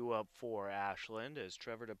 hitters due up for Ashland as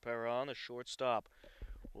Trevor DePeron, the shortstop,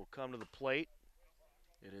 will come to the plate.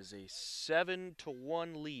 It is a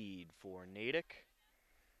 7-1 lead for Natick.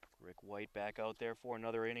 Rick White back out there for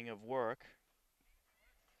another inning of work.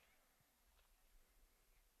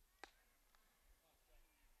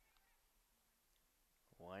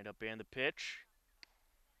 Wind up and the pitch.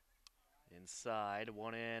 Inside,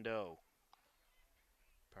 1-0.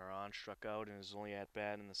 Perron struck out and is only at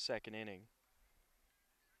bat in the 2nd inning.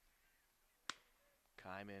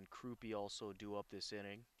 Keim and Krupe also due up this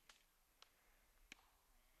inning.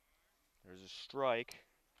 There's a strike.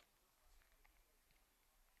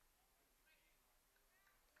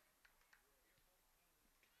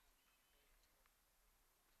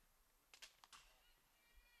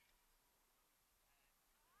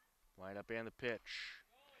 Wind up and the pitch.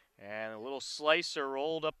 And a little slicer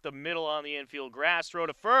rolled up the middle on the infield grass. Throw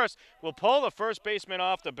to first. Will pull the first baseman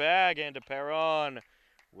off the bag, and DePeron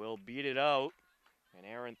will beat it out. An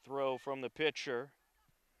errant throw from the pitcher.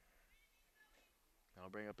 I'll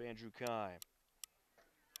bring up Andrew Keim.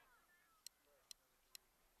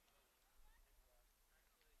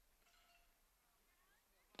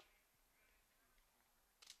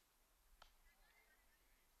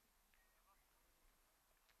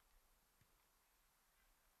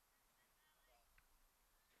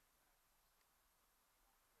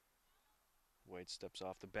 White steps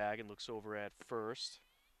off the bag and looks over at first.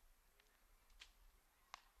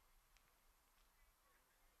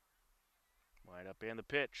 Wind up and the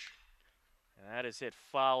pitch. And that is hit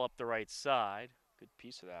foul up the right side. Good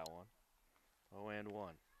piece of that one.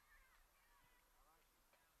 0-1.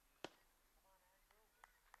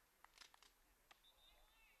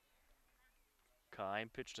 Keim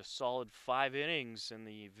pitched a solid 5 innings in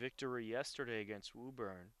the victory yesterday against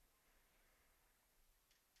Woburn.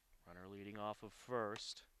 Runner leading off of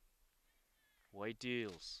first. White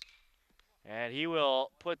deals. And he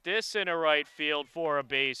will put this into right field for a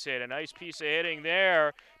base hit. A nice piece of hitting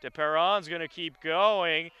there. DePeron's going to keep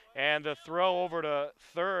going, and the throw over to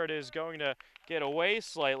third is going to get away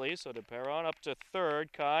slightly. So DePeron up to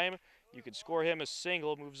third. Keim You can score him a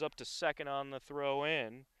single, moves up to second on the throw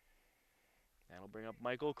in. That'll bring up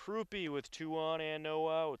Michael Krupe with 2 on and no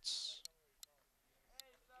outs.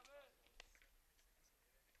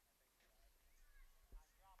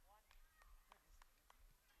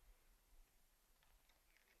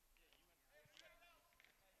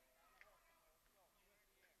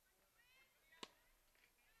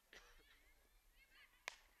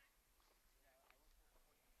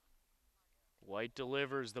 White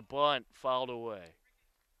delivers the bunt, fouled away.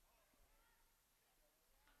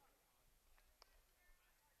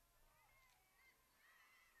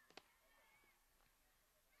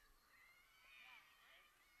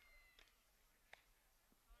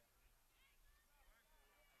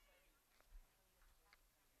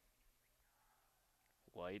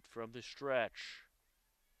 White from the stretch.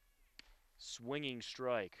 Swinging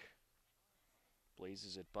strike.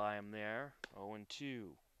 Blazes it by him there.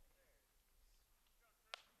 0-2.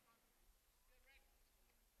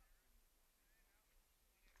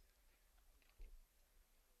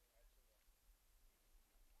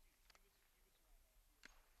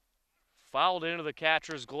 Fouled into the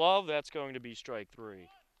catcher's glove. That's going to be strike 3.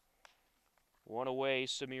 1 away,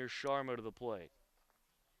 Samir Sharma to the plate.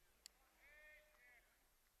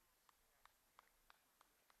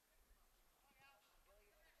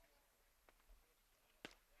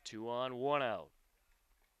 Two on, 1 out.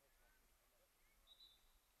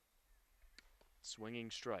 Swinging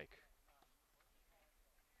strike.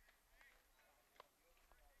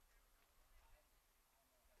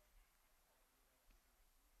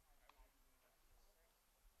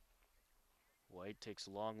 White takes a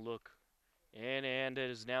long look in and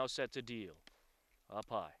is now set to deal. Up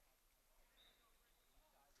high.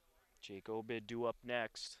 Jake Obid due up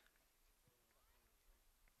next.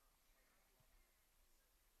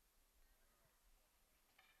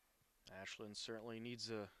 Ashland certainly needs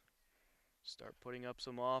to start putting up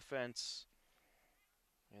some offense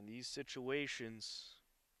in these situations.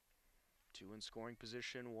 2 in scoring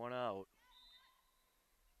position, 1 out.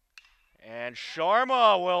 And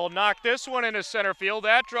Sharma will knock this one into center field.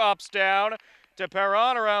 That drops down to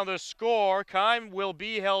Perron around the score. Kime will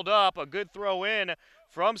be held up. A good throw in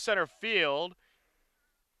from center field.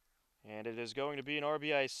 And it is going to be an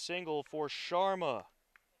RBI single for Sharma.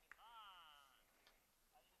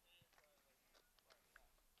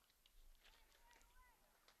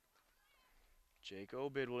 Jake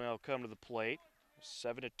Obid will now come to the plate.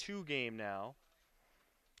 7-2 game now.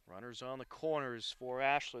 Runners on the corners for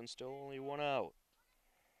Ashland, still only 1 out.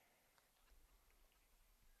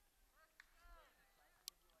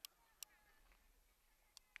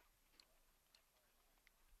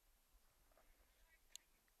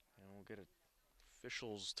 And we'll get an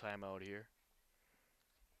officials timeout here.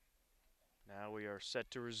 Now we are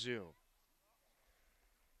set to resume.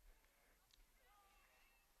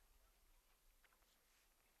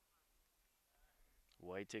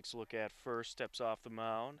 White takes a look at first, steps off the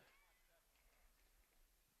mound.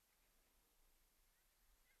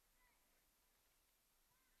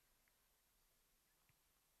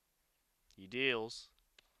 He deals.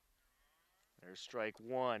 There's strike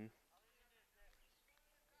 1.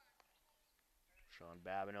 Sean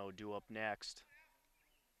Babineau due up next.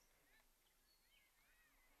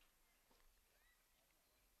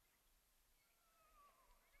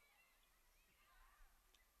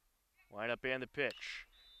 Wind up and the pitch.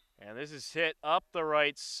 And this is hit up the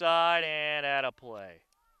right side and out of play.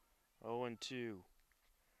 0-2.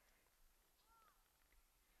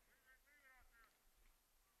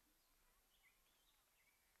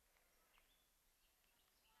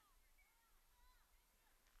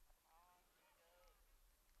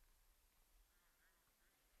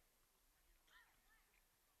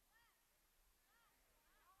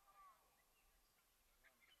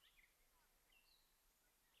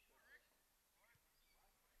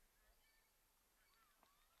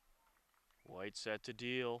 White set to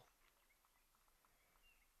deal.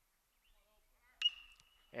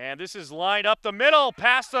 And this is lined up the middle,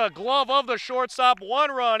 past the glove of the shortstop.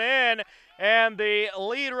 1 run in, and the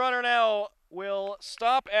lead runner now will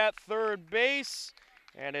stop at third base.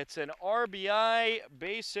 And it's an RBI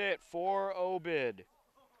base hit for Obid.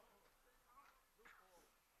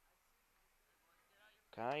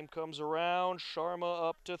 Kime comes around, Sharma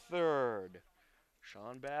up to third.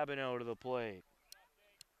 Sean Babineau to the plate.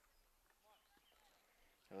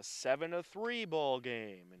 A 7-3 ball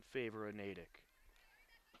game in favor of Natick.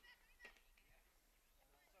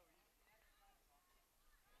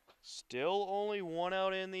 Still only 1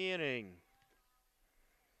 out in the inning.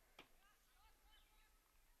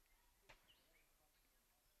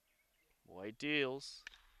 White deals.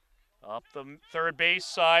 Up the third base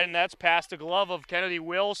side, and that's past the glove of Kennedy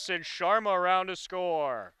Wilson. Sharma around to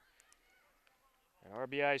score. An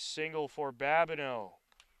RBI single for Babineau.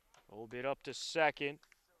 A little bit up to second.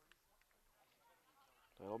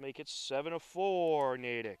 That'll make it 7-4,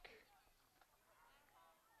 Natick.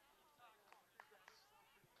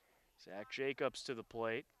 Zach Jacobs to the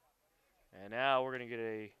plate. And now we're going to get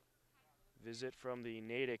a visit from the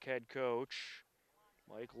Natick head coach,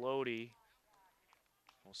 Mike Lodi.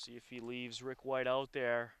 We'll see if he leaves Rick White out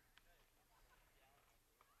there.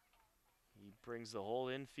 He brings the whole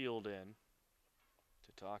infield in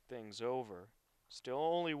to talk things over. Still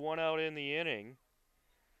only one out in the inning.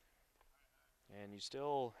 And you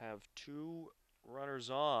still have 2 runners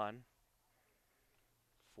on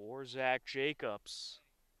for Zach Jacobs.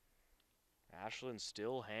 Ashland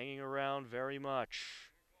still hanging around very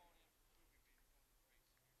much.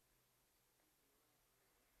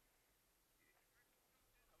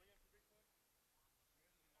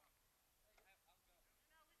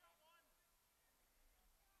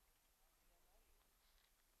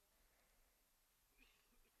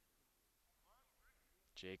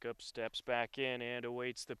 Jacobs steps back in and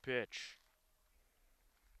awaits the pitch.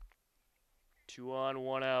 2 on,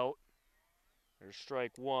 1 out. There's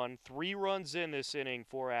strike 1. 3 runs in this inning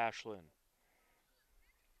for Ashland.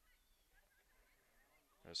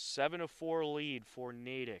 A 7-4 lead for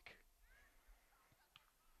Natick.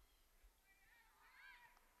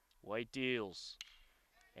 White deals.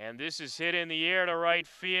 And this is hit in the air to right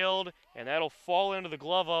field, and that'll fall into the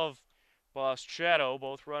glove of Boschetto.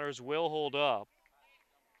 Both runners will hold up.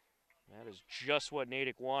 That is just what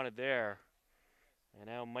Natick wanted there. And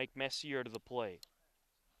now Mike Messier to the plate.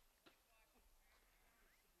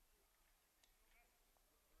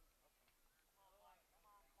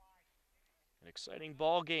 An exciting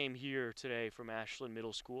ball game here today from Ashland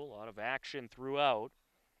Middle School. A lot of action throughout.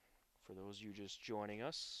 For those of you just joining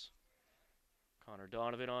us, Connor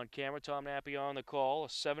Donovan on camera, Tom Nappy on the call. A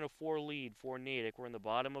 7-4 lead for Natick. We're in the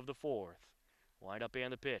bottom of the 4th. Wind up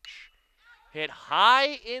and the pitch. Hit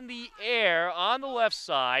high in the air on the left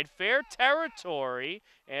side, fair territory,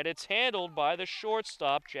 and it's handled by the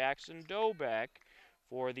shortstop, Jackson Dobeck,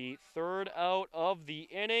 for the 3rd out of the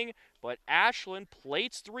inning. But Ashland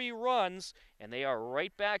plates 3 runs, and they are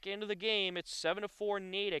right back into the game. It's 7-4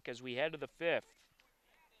 Natick as we head to the 5th.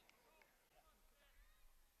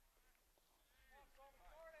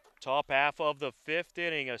 Top half of the 5th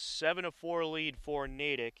inning, a 7-4 lead for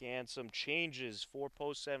Natick, and some changes for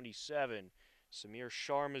post 77. Samir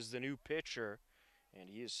Sharma is the new pitcher, and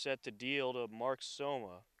he is set to deal to Mark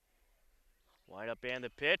Soma. Wind up and the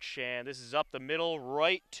pitch, and this is up the middle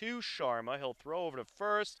right to Sharma. He'll throw over to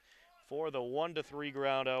first for the 1-3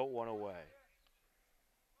 ground out, 1 away.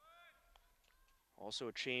 Also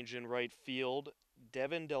a change in right field.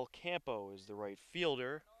 Devin Del Campo is the right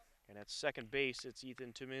fielder, and at second base it's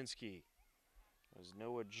Ethan Tominski. As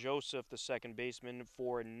Noah Joseph, the second baseman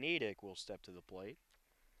for Natick, will step to the plate.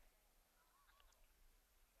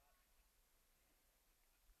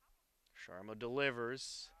 Sharma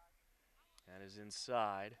delivers. That is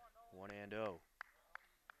inside. 1-0.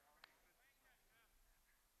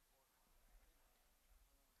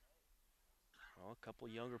 Well, a couple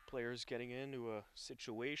younger players getting into a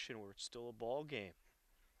situation where it's still a ball game.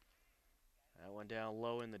 That one down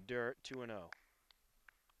low in the dirt, 2-0.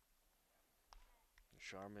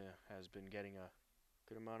 Sharma has been getting a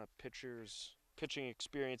good amount of pitching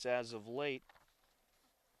experience as of late.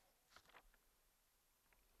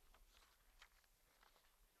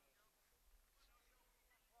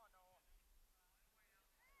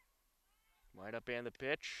 Right up and the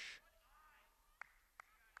pitch.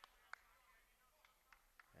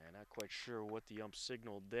 And not quite sure what the ump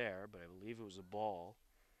signaled there, but I believe it was a ball.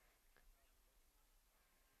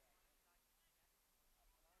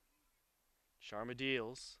 Sharma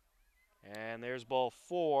deals. And there's ball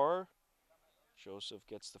 4. Joseph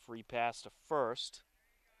gets the free pass to first.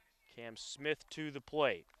 Cam Smith to the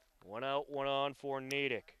plate. 1 out, 1 on for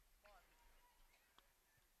Natick.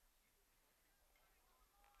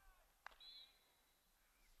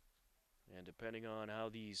 And depending on how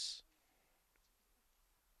these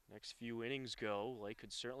next few innings go, light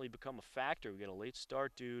could certainly become a factor. We get a late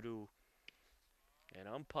start due to an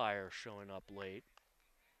umpire showing up late.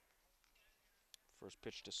 First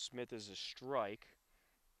pitch to Smith is a strike.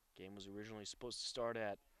 Game was originally supposed to start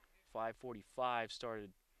at 5:45,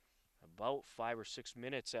 started about 5 or 6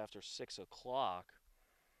 minutes after 6 o'clock.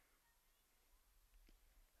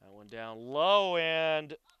 That one down low,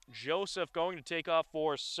 and Joseph going to take off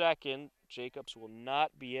for second. Jacobs will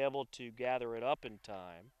not be able to gather it up in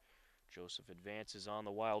time. Joseph advances on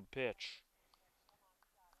the wild pitch.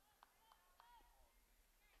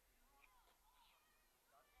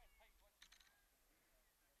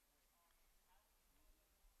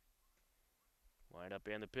 Wind up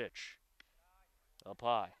and the pitch. Up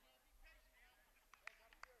high.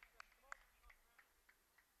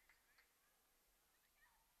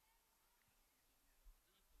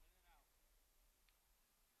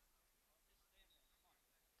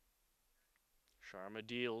 Sharma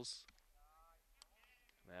deals.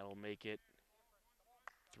 That'll make it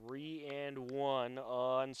 3-1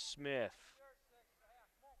 on Smith.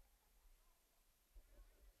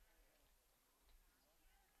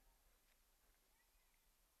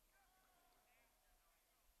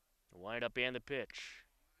 Wind up and the pitch.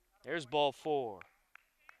 There's ball 4.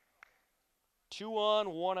 2 on,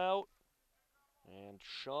 1 out. And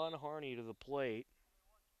Sean Harney to the plate.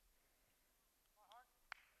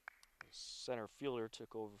 The center fielder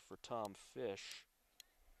took over for Tom Fish.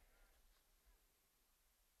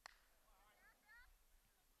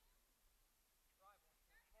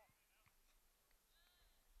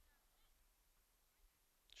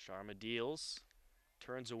 Sharma deals.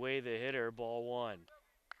 Turns away the hitter, ball 1.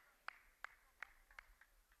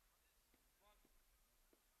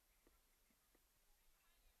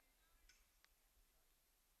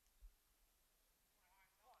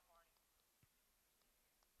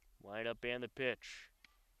 Wind up and the pitch.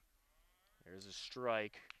 There's a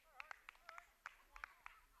strike.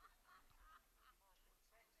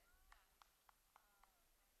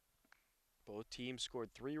 Both teams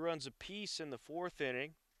scored 3 runs apiece in the 4th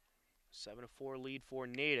inning. 7-4 lead for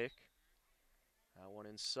Natick. That one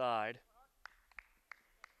inside.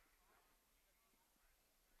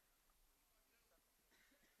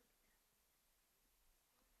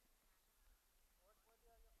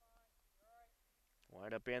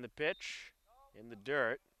 Wind up and the pitch. In the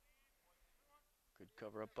dirt. Good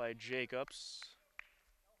cover up by Jacobs.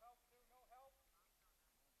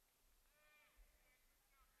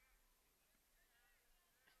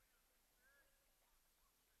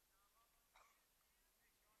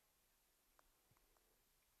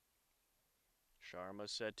 Sharma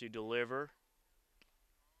set to deliver.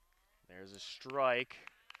 There's a strike.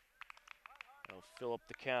 That'll fill up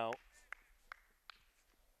the count.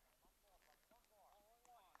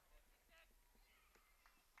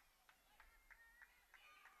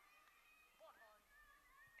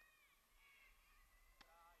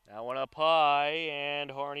 That one up high,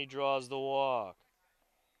 and Harney draws the walk.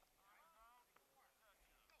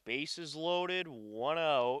 Bases loaded, 1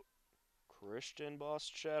 out. Christian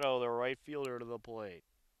Boschetto, the right fielder, to the plate.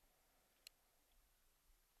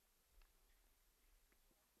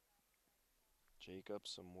 Jacobs,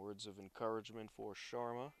 some words of encouragement for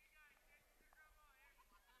Sharma.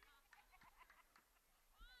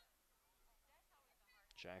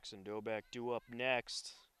 Jackson Doback due up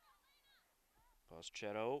next.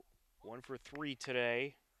 Boschetto, 1 for 3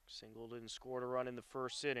 today. Singled and scored a run in the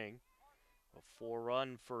 1st inning. A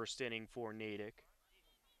 4-run 1st inning for Natick.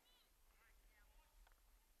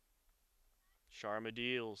 Sharma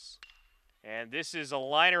deals. And this is a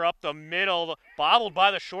liner up the middle, bobbled by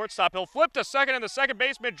the shortstop. He'll flip to second, and the second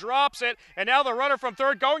baseman drops it. And now the runner from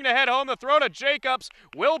third going to head home. The throw to Jacobs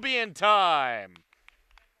will be in time.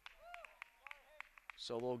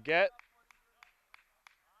 So they'll get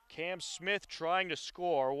Cam Smith trying to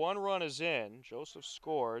score. 1 run is in. Joseph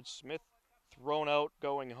scored. Smith thrown out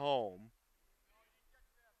going home.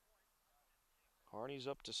 Harney's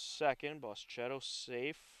up to second. Boschetto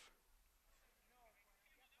safe.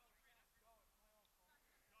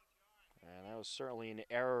 And that was certainly an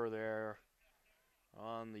error there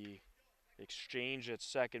on the exchange at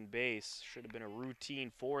second base. Should have been a routine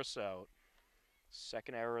force out.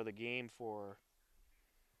 Second error of the game for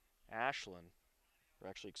Ashland. Or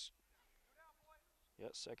actually,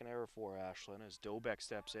 second error for Ashland as Dobeck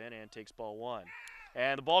steps in and takes ball 1.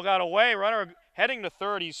 And the ball got away. Runner heading to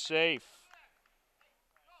third. He's safe.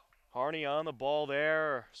 Harney on the ball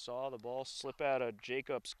there. Saw the ball slip out of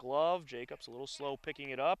Jacobs' glove. Jacobs a little slow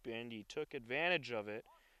picking it up, and he took advantage of it.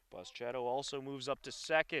 Boschetto also moves up to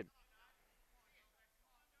second.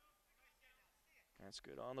 That's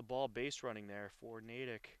good on the ball base running there for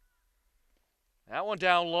Natick. That one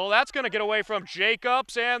down low. That's going to get away from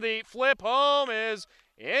Jacobs, and the flip home is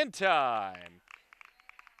in time.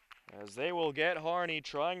 As they will get Harney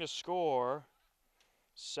trying to score.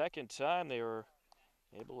 Second time they were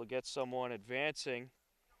able to get someone advancing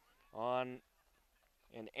on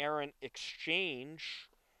an errant exchange.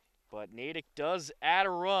 But Natick does add a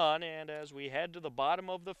run, and as we head to the bottom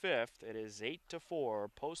of the 5th, it is 8-4,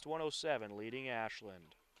 post 107 leading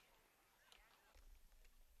Ashland.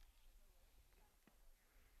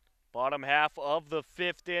 Bottom half of the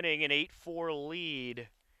 5th inning, an 8-4 lead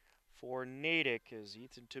for Natick as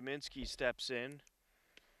Ethan Tominski steps in.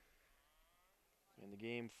 in the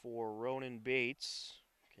game for Ronan Bates.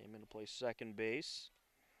 Came in to play second base.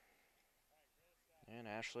 And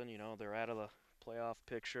Ashland, they're out of the playoff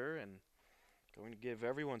picture and going to give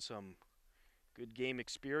everyone some good game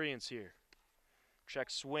experience here. Check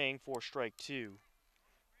swing for strike two.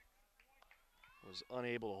 Was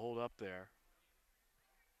unable to hold up there.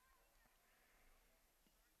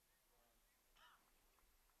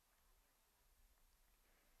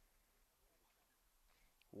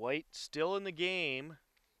 White still in the game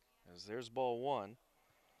as there's ball one.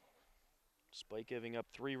 Despite giving up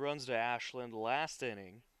 3 runs to Ashland last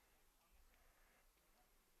inning.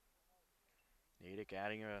 Natick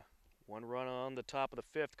adding a 1 run on the top of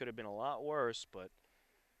the 5th. Could have been a lot worse, but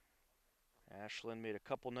Ashland made a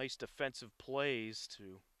couple nice defensive plays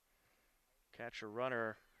to catch a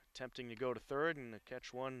runner attempting to go to third and to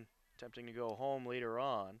catch one attempting to go home later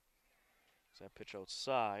on. So that pitch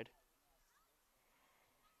outside.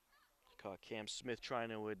 Caught Cam Smith trying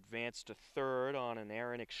to advance to third on an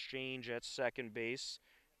errant exchange at second base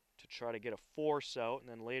to try to get a force out, and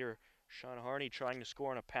then later Sean Harney trying to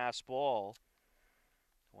score on a pass ball.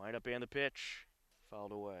 Wind up and the pitch,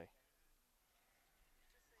 fouled away.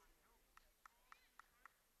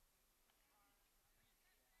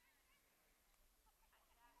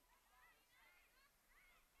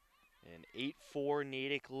 An 8-4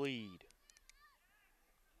 Natick lead.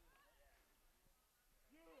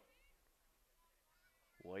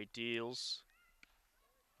 White deals.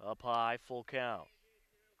 Up high, full count.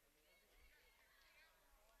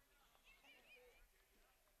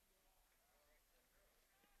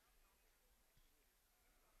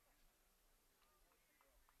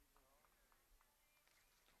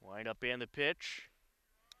 Wind up and the pitch.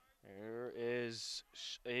 There is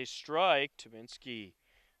a strike. Tominski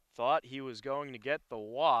thought he was going to get the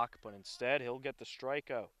walk, but instead he'll get the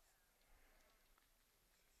strikeout.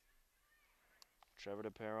 Trevor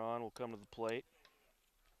DePeron will come to the plate.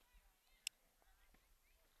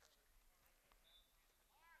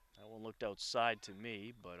 That one looked outside to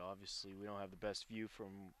me, but obviously we don't have the best view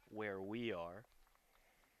from where we are.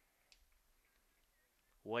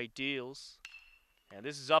 White deals. And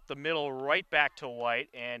this is up the middle, right back to White,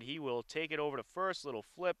 and he will take it over to first. Little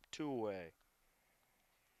flip, 2 away.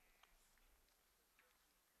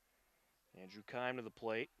 Andrew Kime to the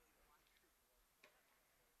plate.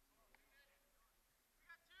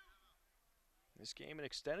 This game an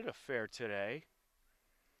extended affair today.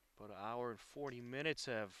 About 1 hour and 40 minutes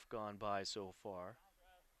have gone by so far.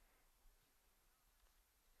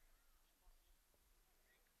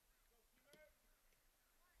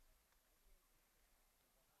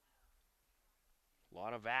 A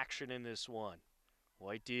lot of action in this one.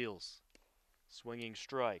 White deals. Swinging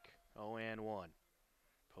strike. 0-1.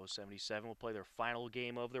 Post 77 will play their final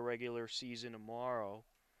game of the regular season tomorrow.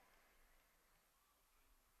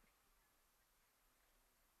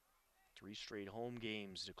 3 straight home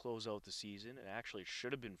games to close out the season. It actually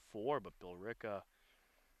should have been 4, but Bill Ricca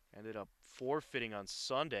ended up forfeiting on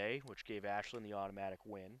Sunday, which gave Ashland the automatic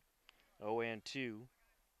win. 0-2.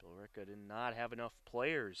 Bill Ricca did not have enough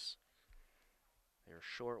players. They're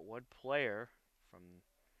short 1 player from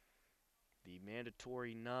the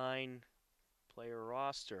mandatory 9-player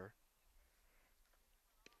roster.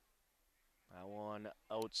 That one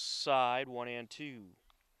outside, 1-2.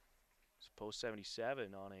 It's post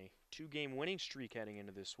 77 on a 2-game winning streak heading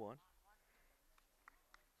into this one.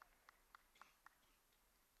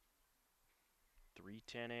 Three,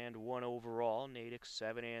 10-1 overall. Natick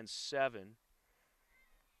 7-7.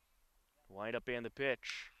 Wind up and the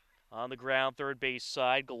pitch. On the ground, third base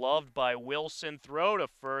side, gloved by Wilson. Throw to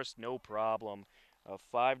first, no problem. A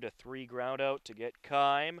 5-3 ground out to get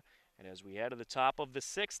Kime. And as we head to the top of the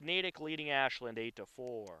 6th, Natick leading Ashland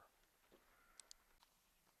 8-4.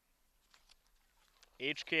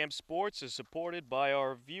 HCAM Sports is supported by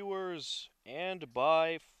our viewers and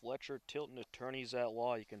by Fletcher Tilton Attorneys at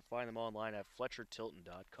Law. You can find them online at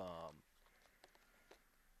FletcherTilton.com.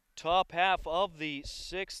 Top half of the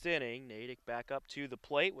 6th inning. Natick back up to the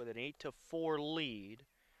plate with an 8-4 lead.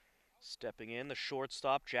 Stepping in, the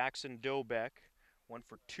shortstop, Jackson Dobeck. 1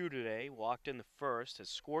 for 2 today. Walked in the first. Has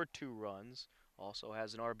scored 2 runs. Also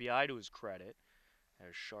has an RBI to his credit.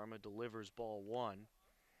 As Sharma delivers ball 1.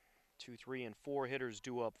 2, 3, and 4 hitters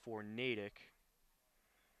due up for Natick.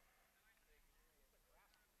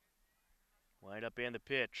 Wind up and the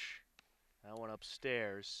pitch. That one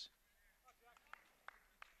upstairs.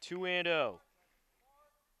 2-0.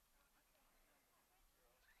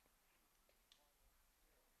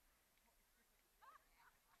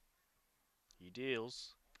 He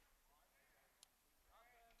deals.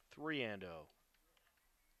 3-0.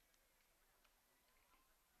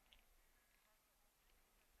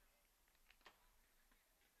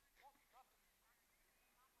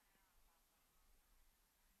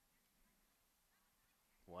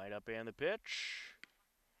 Wind up and the pitch.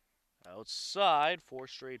 Outside, 4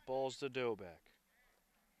 straight balls to Dobeck.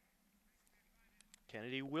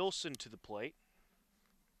 Kennedy Wilson to the plate,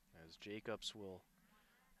 as Jacobs will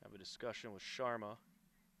have a discussion with Sharma.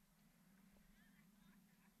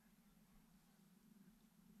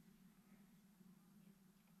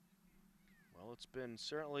 Well, it's been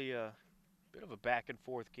certainly a bit of a back and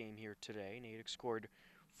forth game here today. Natick scored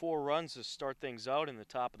 4 runs to start things out in the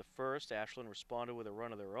top of the first. Ashland responded with a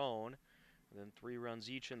run of their own, and then 3 runs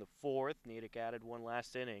each in the fourth. Natick added 1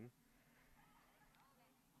 last inning.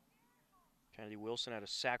 Kennedy Wilson had a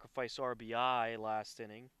sacrifice RBI last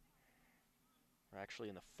inning, or actually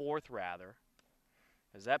in the fourth rather.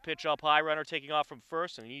 As that pitch up high, runner taking off from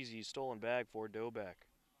first, an easy stolen bag for Dobeck.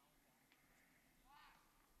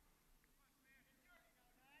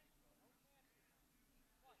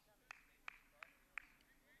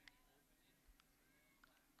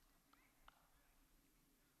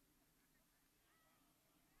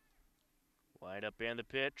 Wind up and the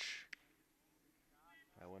pitch.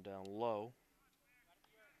 That went down low.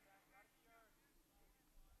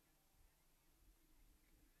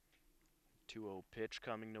 2-0 pitch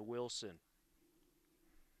coming to Wilson.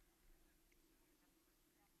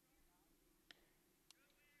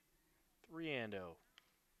 Three and 0.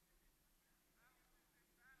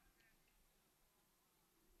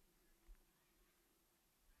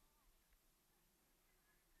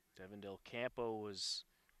 Devin Del Campo was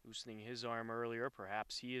loosening his arm earlier.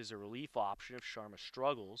 Perhaps he is a relief option if Sharma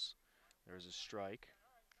struggles. There's a strike.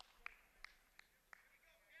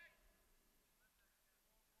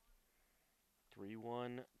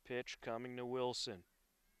 3-1 pitch coming to Wilson.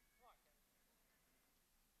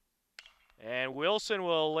 And Wilson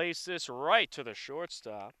will lace this right to the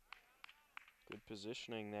shortstop. Good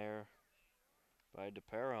positioning there by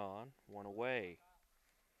DePeron. 1 away.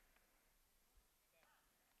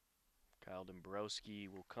 Kyle Dombrowski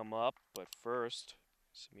will come up, but first,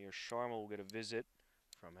 Samir Sharma will get a visit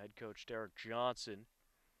from head coach Derek Johnson.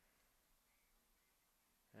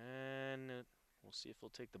 And we'll see if he'll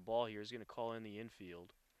take the ball here. He's going to call in the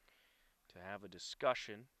infield to have a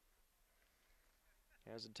discussion.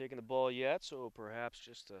 Hasn't taken the ball yet, so perhaps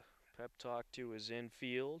just a pep talk to his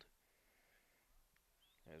infield.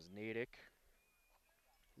 As Natick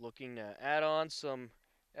looking to add on some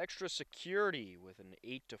extra security with an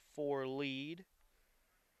 8-4 lead.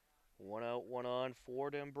 1 out, 1 on for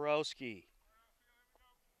Dombrowski.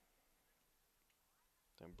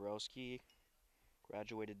 Dombrowski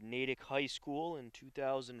graduated Natick High School in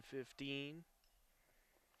 2015.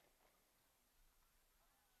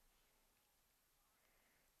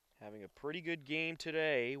 Having a pretty good game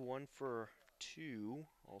today, 1 for 2.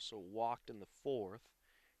 Also walked in the fourth.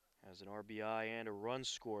 Has an RBI and a run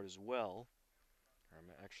scored as well.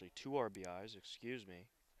 Or actually 2 RBIs, excuse me.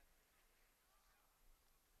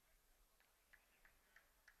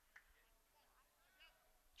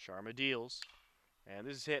 Sharma deals. And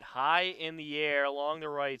this is hit high in the air along the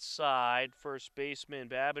right side. First baseman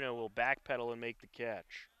Babineau will backpedal and make the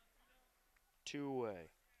catch. 2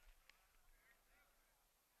 away.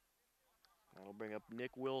 That'll bring up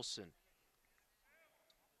Nick Wilson.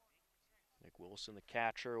 Nick Wilson, the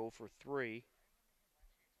catcher, 0 for 3.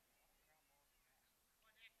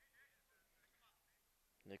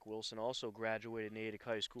 Nick Wilson also graduated Natick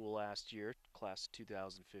High School last year, class of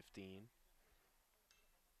 2015.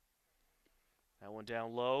 That one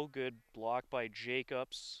down low, good block by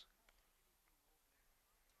Jacobs.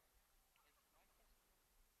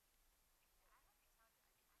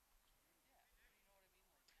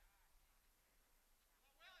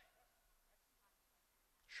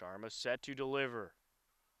 Sharma set to deliver.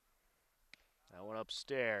 That one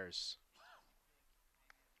upstairs.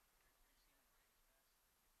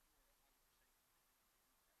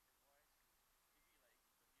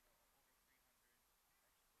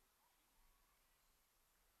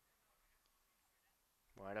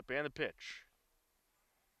 Wind up and the pitch.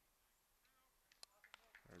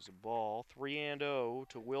 There's a ball, 3-0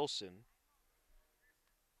 to Wilson.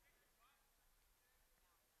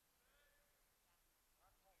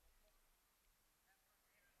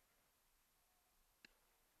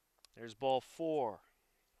 There's ball 4.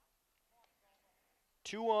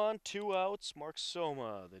 2 on, 2 outs. Mark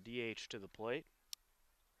Soma, the DH, to the plate.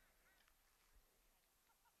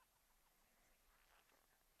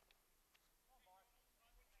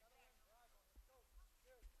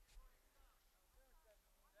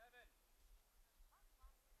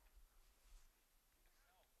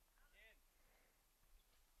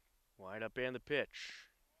 Wind up and the pitch.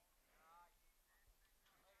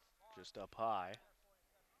 Just up high.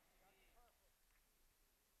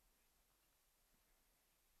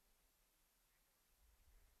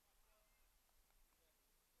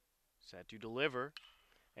 Set to deliver.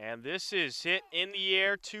 And this is hit in the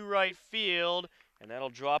air to right field, and that'll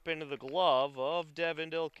drop into the glove of Devin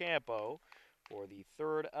Del Campo for the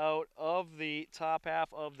third out of the top half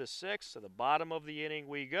of the sixth. To the bottom of the inning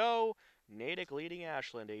we go. Natick leading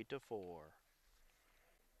Ashland 8-4.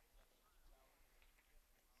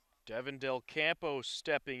 Devin Del Campo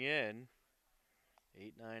stepping in.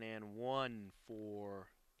 8-9-1 for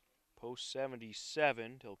post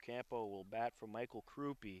 77. Del Campo will bat for Michael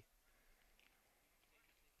Krupe.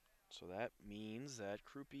 So that means that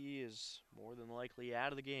Krupe is more than likely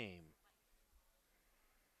out of the game.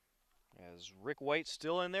 As Rick White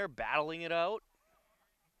still in there, battling it out.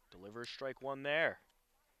 Delivers strike one there.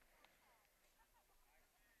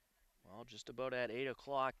 Well, just about at 8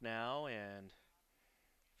 o'clock now, and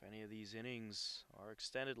if any of these innings are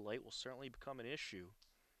extended late, will certainly become an issue.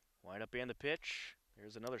 Wind up and the pitch.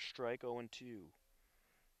 There's another strike, 0-2.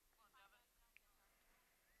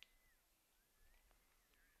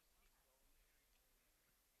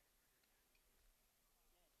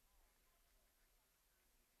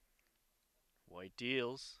 White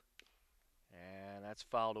deals, and that's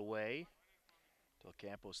fouled away. Del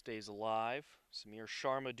Campo stays alive. Samir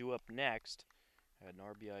Sharma due up next. Had an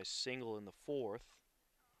RBI single in the fourth,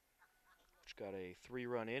 which got a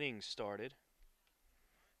 3-run inning started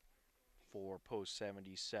for post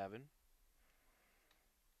 77.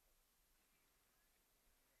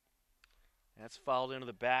 That's fouled into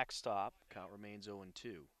the backstop. Count remains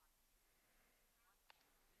 0-2.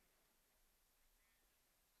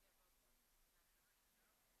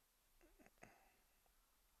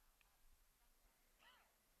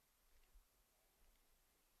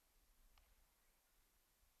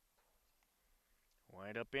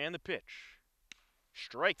 Wind up and the pitch.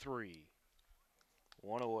 Strike three.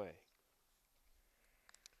 One away.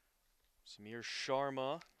 Samir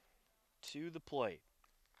Sharma to the plate.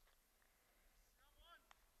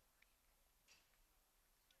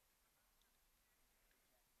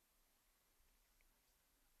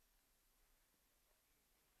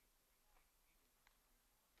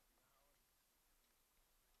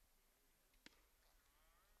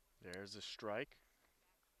 There's a strike.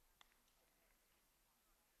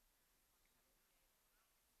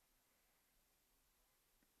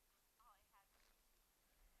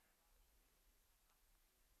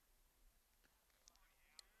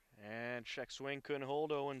 And check swing couldn't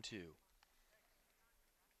hold, 0-2.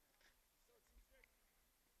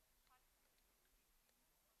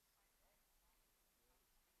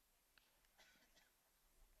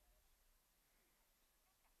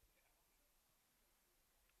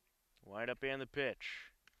 Wind up and the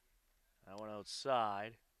pitch. That one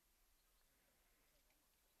outside.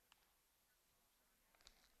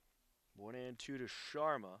 1-2 to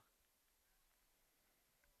Sharma.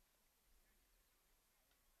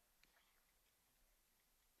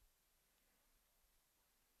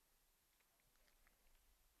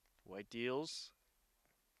 White deals.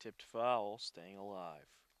 Tipped foul, staying alive.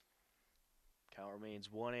 Count remains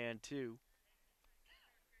 1-2.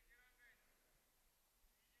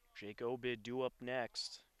 Jake Obid due up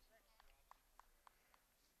next.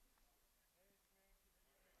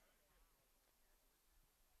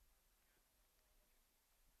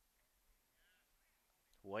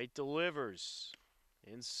 White delivers.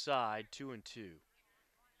 Inside, 2-2.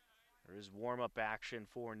 There is warm-up action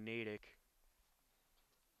for Natick.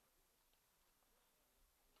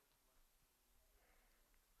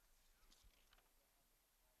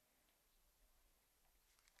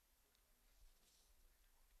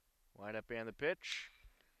 Wind up and the pitch.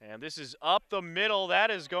 And this is up the middle. That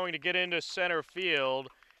is going to get into center field.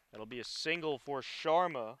 That'll be a single for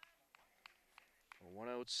Sharma. A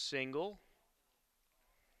 1-out single.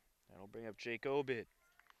 That'll bring up Jake Obid.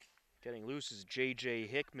 Getting loose is J.J.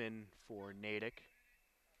 Hickman for Natick.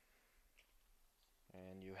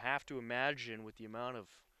 And you have to imagine with the amount of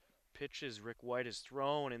pitches Rick White has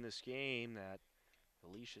thrown in this game that the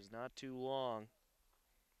leash is not too long.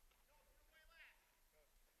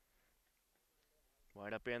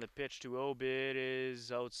 Wind up and the pitch to Obid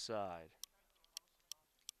is outside.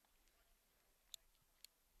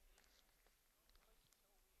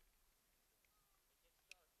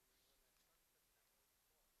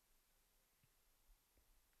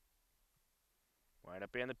 Wind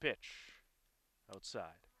up and the pitch outside.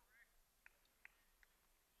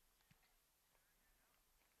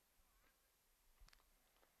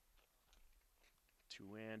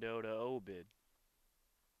 2-0 to Obid.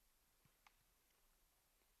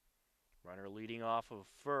 Runner leading off of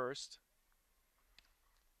first.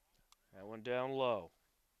 That one down low.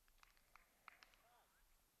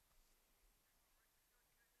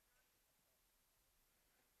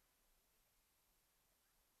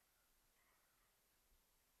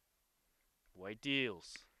 White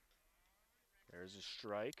deals. There's a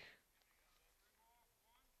strike.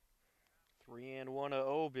 3-1 to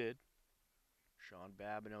Obed. Sean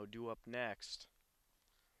Babineau due up next.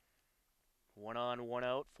 1 on, 1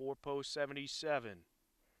 out, 4 post 77.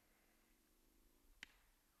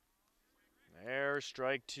 There's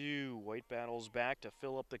strike 2. White battles back to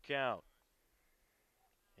fill up the count.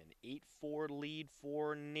 An 8-4 lead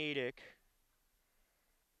for Natick.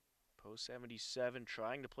 Post 77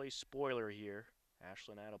 trying to play spoiler here.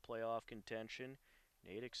 Ashland out of playoff contention.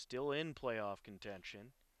 Natick still in playoff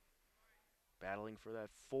contention. Battling for that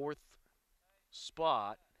 4th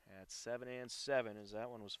spot at 7-7 as that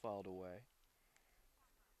one was fouled away.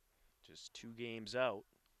 Just 2 games out.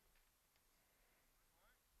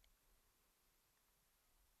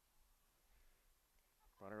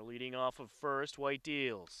 Runner leading off of first, White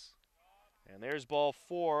deals. And there's ball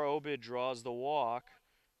 4. Obed draws the walk.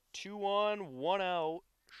 2 on, 1 out.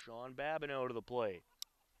 Sean Babineau to the plate.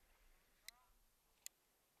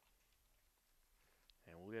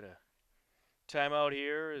 And we'll get a timeout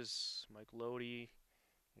here as Mike Lodi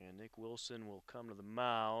and Nick Wilson will come to the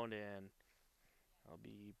mound, and I'll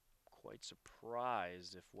be quite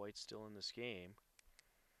surprised if White's still in this game.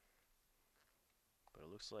 But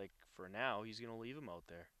it looks like for now he's going to leave him out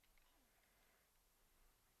there.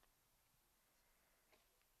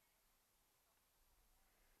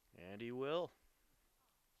 And he will.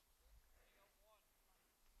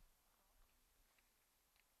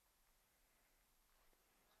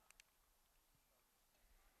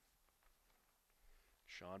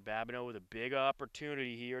 Sean Babineau with a big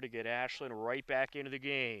opportunity here to get Ashland right back into the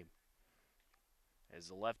game. As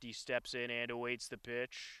the lefty steps in and awaits the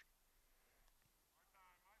pitch.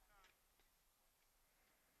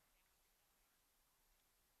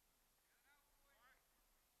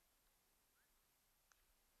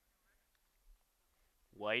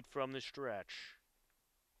 White from the stretch.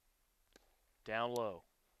 Down low.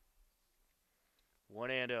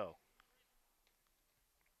 1-0.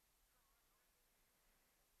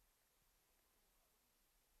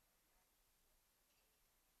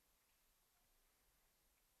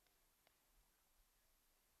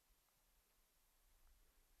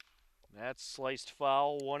 That's sliced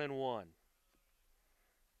foul, 1-1.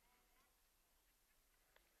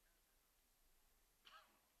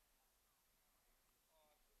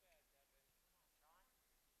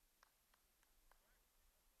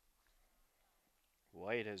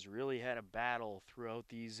 White has really had a battle throughout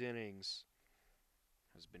these innings.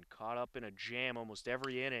 Has been caught up in a jam almost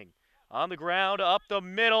every inning. On the ground, up the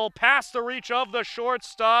middle, past the reach of the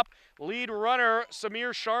shortstop. Lead runner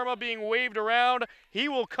Samir Sharma being waved around. He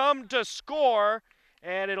will come to score,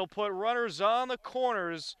 and it'll put runners on the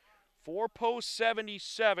corners for post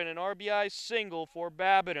 77, an RBI single for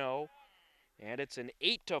Babineau, and it's an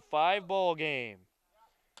 8-5 ball game.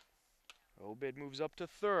 Obed moves up to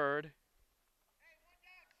third.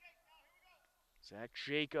 Zach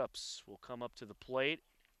Jacobs will come up to the plate.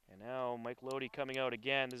 And now Mike Lodi coming out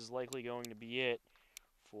again. This is likely going to be it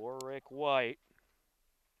for Rick White.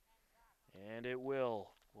 And it will.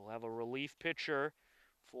 We'll have a relief pitcher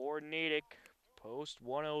for Natick, post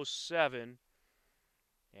 107.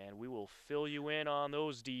 And we will fill you in on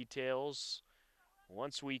those details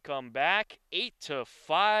once we come back.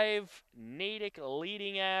 8-5, Natick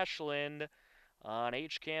leading Ashland on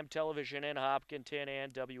HCAM Television in Hopkinton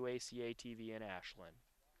and WACA TV in Ashland.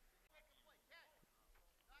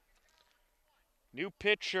 New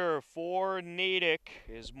pitcher for Natick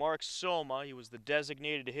is Mark Soma. He was the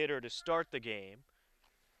designated hitter to start the game.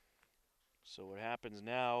 So what happens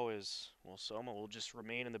now is, well, Soma will just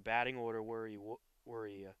remain in the batting order where he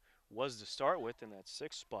was to start with in that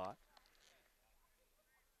 6th spot.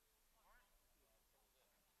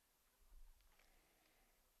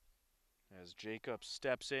 As Jacobs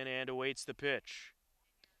steps in and awaits the pitch.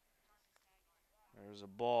 There's a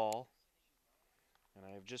ball. And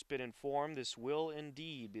I have just been informed this will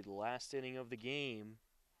indeed be the last inning of the game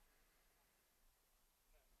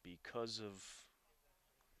because of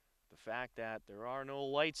the fact that there are no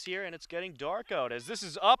lights here and it's getting dark out. As this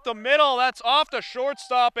is up the middle, that's off the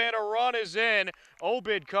shortstop and a run is in.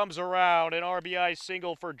 Obed comes around, an RBI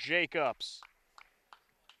single for Jacobs.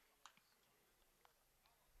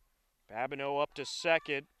 Babineau up to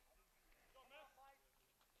second.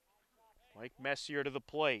 Mike Messier to the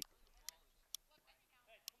plate.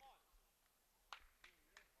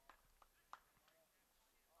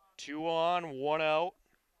 Two on, 1 out.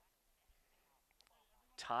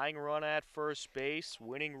 Tying run at first base,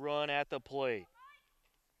 winning run at the plate.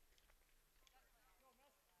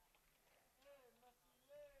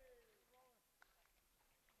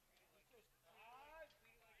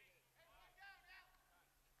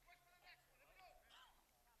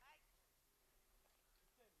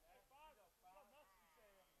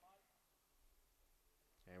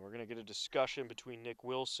 going to get a discussion between Nick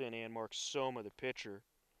Wilson and Mark Soma, the pitcher.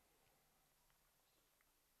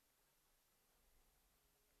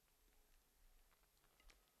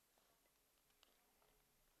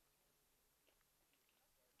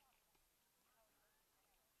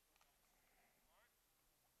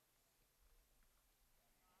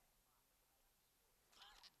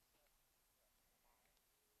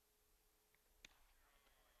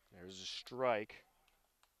 There's a strike.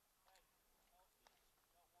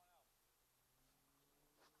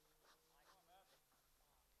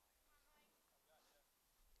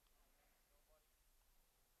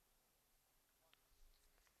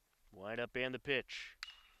 Wind up and the pitch.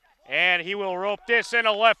 And he will rope this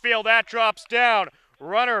into left field. That drops down.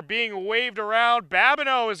 Runner being waved around.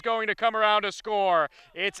 Babineau is going to come around to score.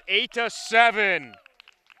 It's 8-7.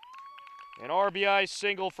 An RBI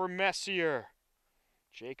single for Messier.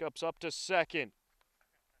 Jacobs up to second.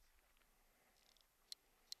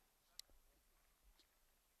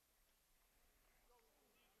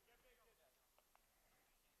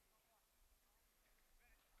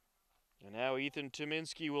 And now Ethan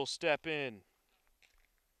Tominski will step in.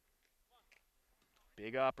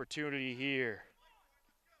 Big opportunity here.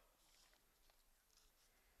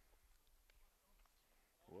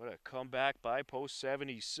 What a comeback by Post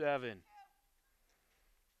 77.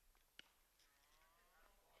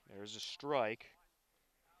 There's a strike.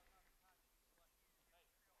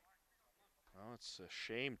 Well, it's a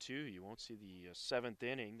shame, too. You won't see the seventh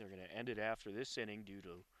inning. They're going to end it after this inning due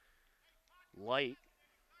to light.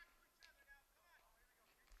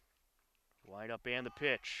 Wind up and the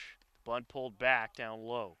pitch. Bunt pulled back down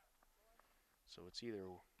low. So it's either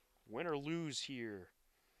win or lose here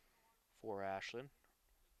for Ashland.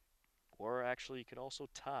 Or actually, you could also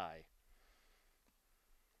tie.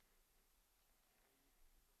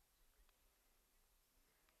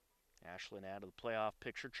 Ashland out of the playoff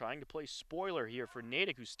picture, trying to play spoiler here for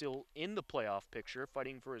Natick, who's still in the playoff picture,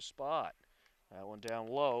 fighting for his spot. That one down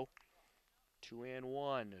low.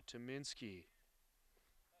 2-1 to Minsky.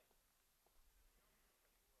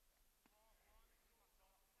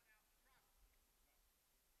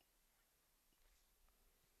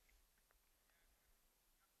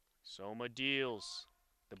 Soma deals.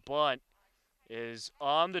 The bunt is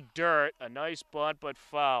on the dirt. A nice bunt, but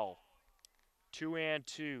foul.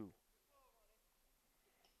 2-2.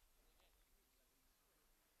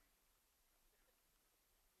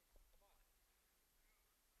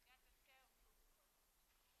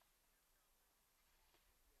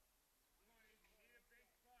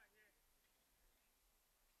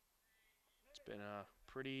 It's been a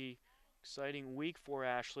pretty exciting week for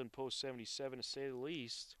Ashland Post 77, to say the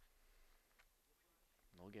least.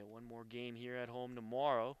 They'll get one more game here at home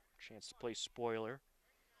tomorrow. Chance to play spoiler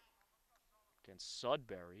against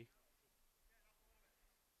Sudbury.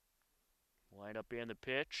 Line up and the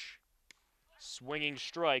pitch. Swinging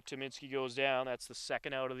strike. Tominski goes down. That's the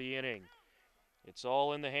second out of the inning. It's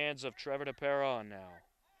all in the hands of Trevor DePeron now.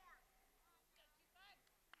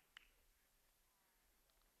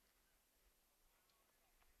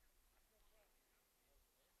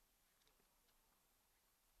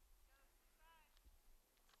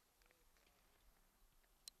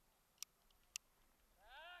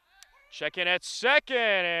 Check in at second,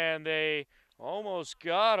 and they almost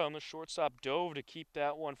got him. The shortstop dove to keep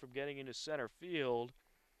that one from getting into center field.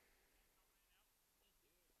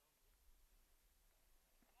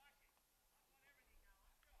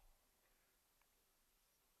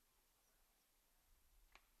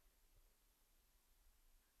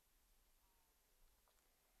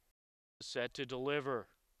 Set to deliver.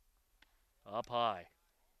 Up high.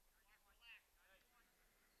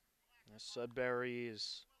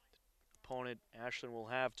 Sudbury's opponent Ashland will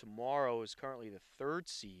have tomorrow is currently the third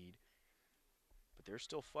seed. But they're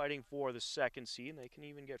still fighting for the second seed, and they can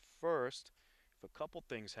even get first if a couple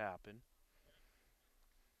things happen.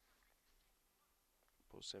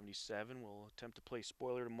 Post 77 will attempt to play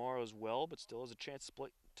spoiler tomorrow as well, but still has a chance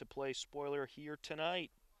to play spoiler here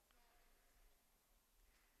tonight.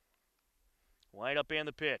 Wind up and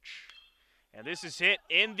the pitch. And this is hit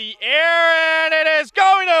in the air, and it is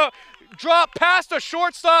going to drop past a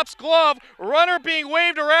shortstop's glove. Runner being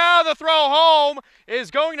waved around. The throw home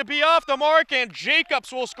is going to be off the mark, and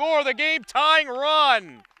Jacobs will score the game-tying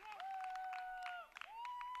run.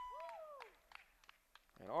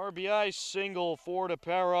 An RBI single for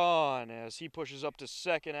DePeron as he pushes up to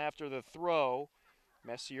second after the throw.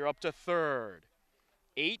 Messier up to third.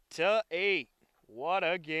 8-8. What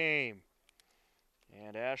a game.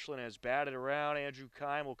 And Ashland has batted around. Andrew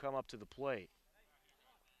Kime will come up to the plate.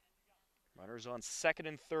 Runners on second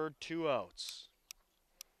and third, 2 outs.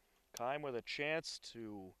 Kime with a chance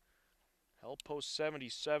to help Post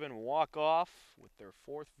 77 walk off with their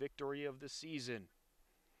 4th victory of the season.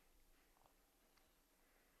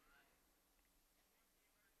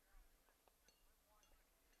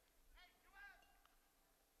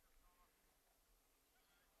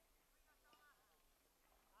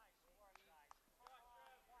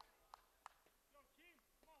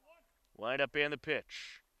 Lineup and the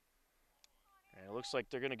pitch. And it looks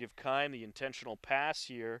like they're going to give Kime the intentional pass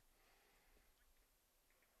here.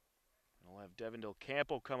 We'll have Devin Del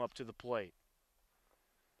Campo come up to the plate.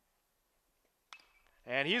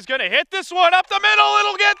 And he's going to hit this one up the middle.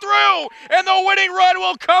 It'll get through. And the winning run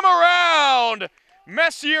will come around.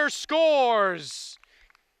 Messier scores.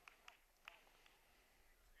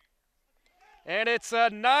 And it's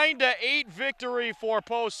a 9-8 victory for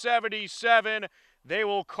Post 77. They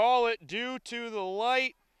will call it due to the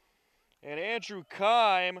light. And Andrew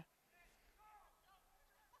Kime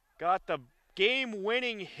got the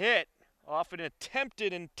game-winning hit off an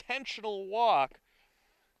attempted intentional walk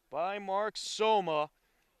by Mark Soma.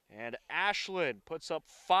 And Ashland puts up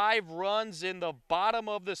 5 runs in the bottom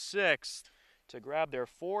of the 6th to grab their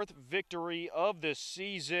 4th victory of the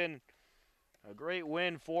season. A great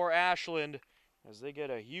win for Ashland as they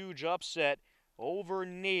get a huge upset over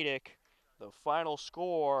Natick. The final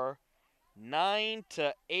score,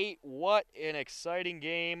 9-8. What an exciting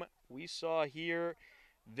game we saw here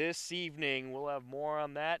this evening. We'll have more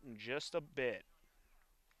on that in just a bit.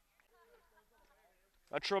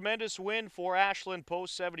 A tremendous win for Ashland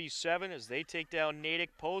Post 77 as they take down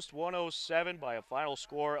Natick Post 107 by a final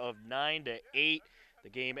score of 9-8. The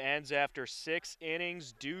game ends after 6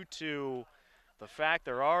 innings due to the fact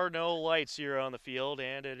there are no lights here on the field,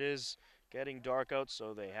 and it is getting dark out,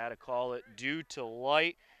 so they had to call it due to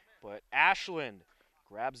light. But Ashland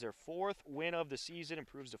grabs their 4th win of the season,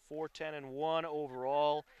 improves to 4-10-1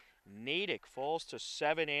 overall. Natick falls to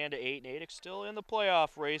 7-8. Natick still in the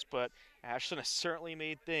playoff race, but Ashland has certainly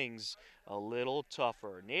made things a little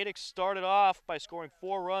tougher. Natick started off by scoring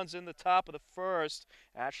 4 runs in the top of the 1st.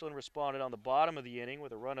 Ashland responded on the bottom of the inning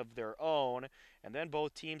with a run of their own, and then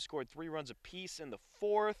both teams scored 3 runs apiece in the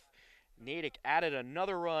 4th. Natick added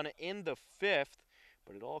another run in the 5th,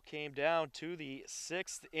 but it all came down to the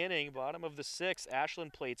 6th inning, bottom of the 6th.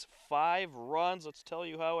 Ashland plates 5 runs. Let's tell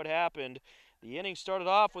you how it happened. The inning started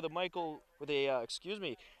off with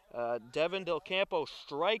Devin Del Campo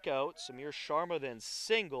strikeout. Samir Sharma then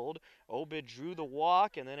singled. Obid drew the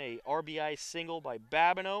walk, and then a RBI single by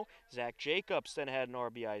Babineau. Zach Jacobs then had an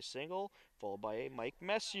RBI single, followed by a Mike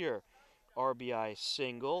Messier RBI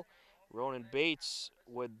single. Ronan Bates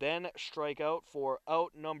would then strike out for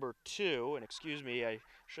out number 2. And I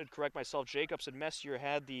should correct myself. Jacobs and Messier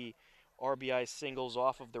had the RBI singles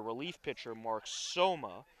off of the relief pitcher, Mark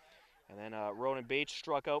Soma. And then Ronan Bates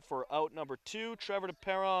struck out for out number 2. Trevor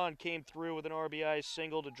DePeron came through with an RBI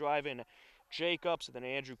single to drive in Jacobs. And then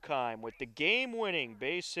Andrew Kime with the game-winning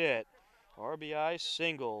base hit RBI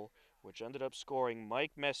single, which ended up scoring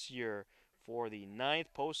Mike Messier for the 9th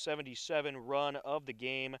Post 77 run of the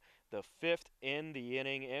game, the 5th in the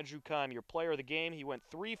inning. Andrew Kime, your player of the game. He went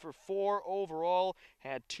 3 for 4 overall,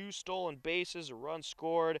 had 2 stolen bases, a run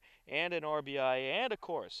scored, and an RBI, and, of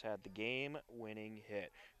course, had the game-winning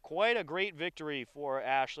hit. Quite a great victory for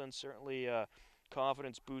Ashland, certainly a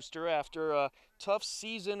confidence booster after a tough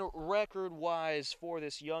season record-wise for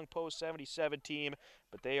this young Post 77 team,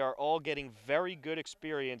 but they are all getting very good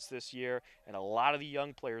experience this year, and a lot of the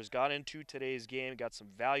young players got into today's game, got some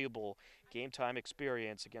valuable game-time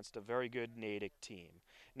experience against a very good Natick team.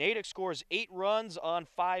 Natick scores 8 runs on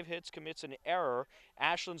 5 hits, commits an error.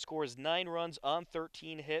 Ashland scores 9 runs on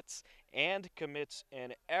 13 hits and commits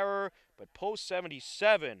an error, but Post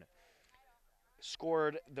 77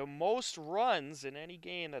 scored the most runs in any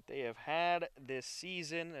game that they have had this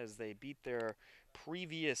season as they beat their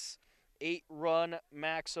previous 8-run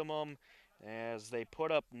maximum as they put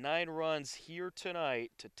up 9 runs here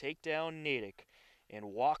tonight to take down Natick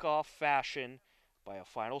in walk-off fashion by a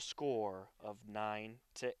final score of 9-8.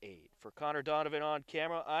 For Connor Donovan on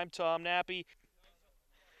camera, I'm Tom Nappy.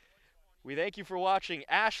 We thank you for watching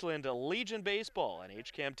Ashland Legion Baseball on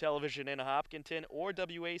HCAM Television in Hopkinton or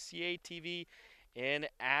WACA TV in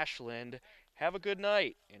Ashland. Have a good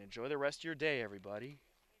night and enjoy the rest of your day, everybody.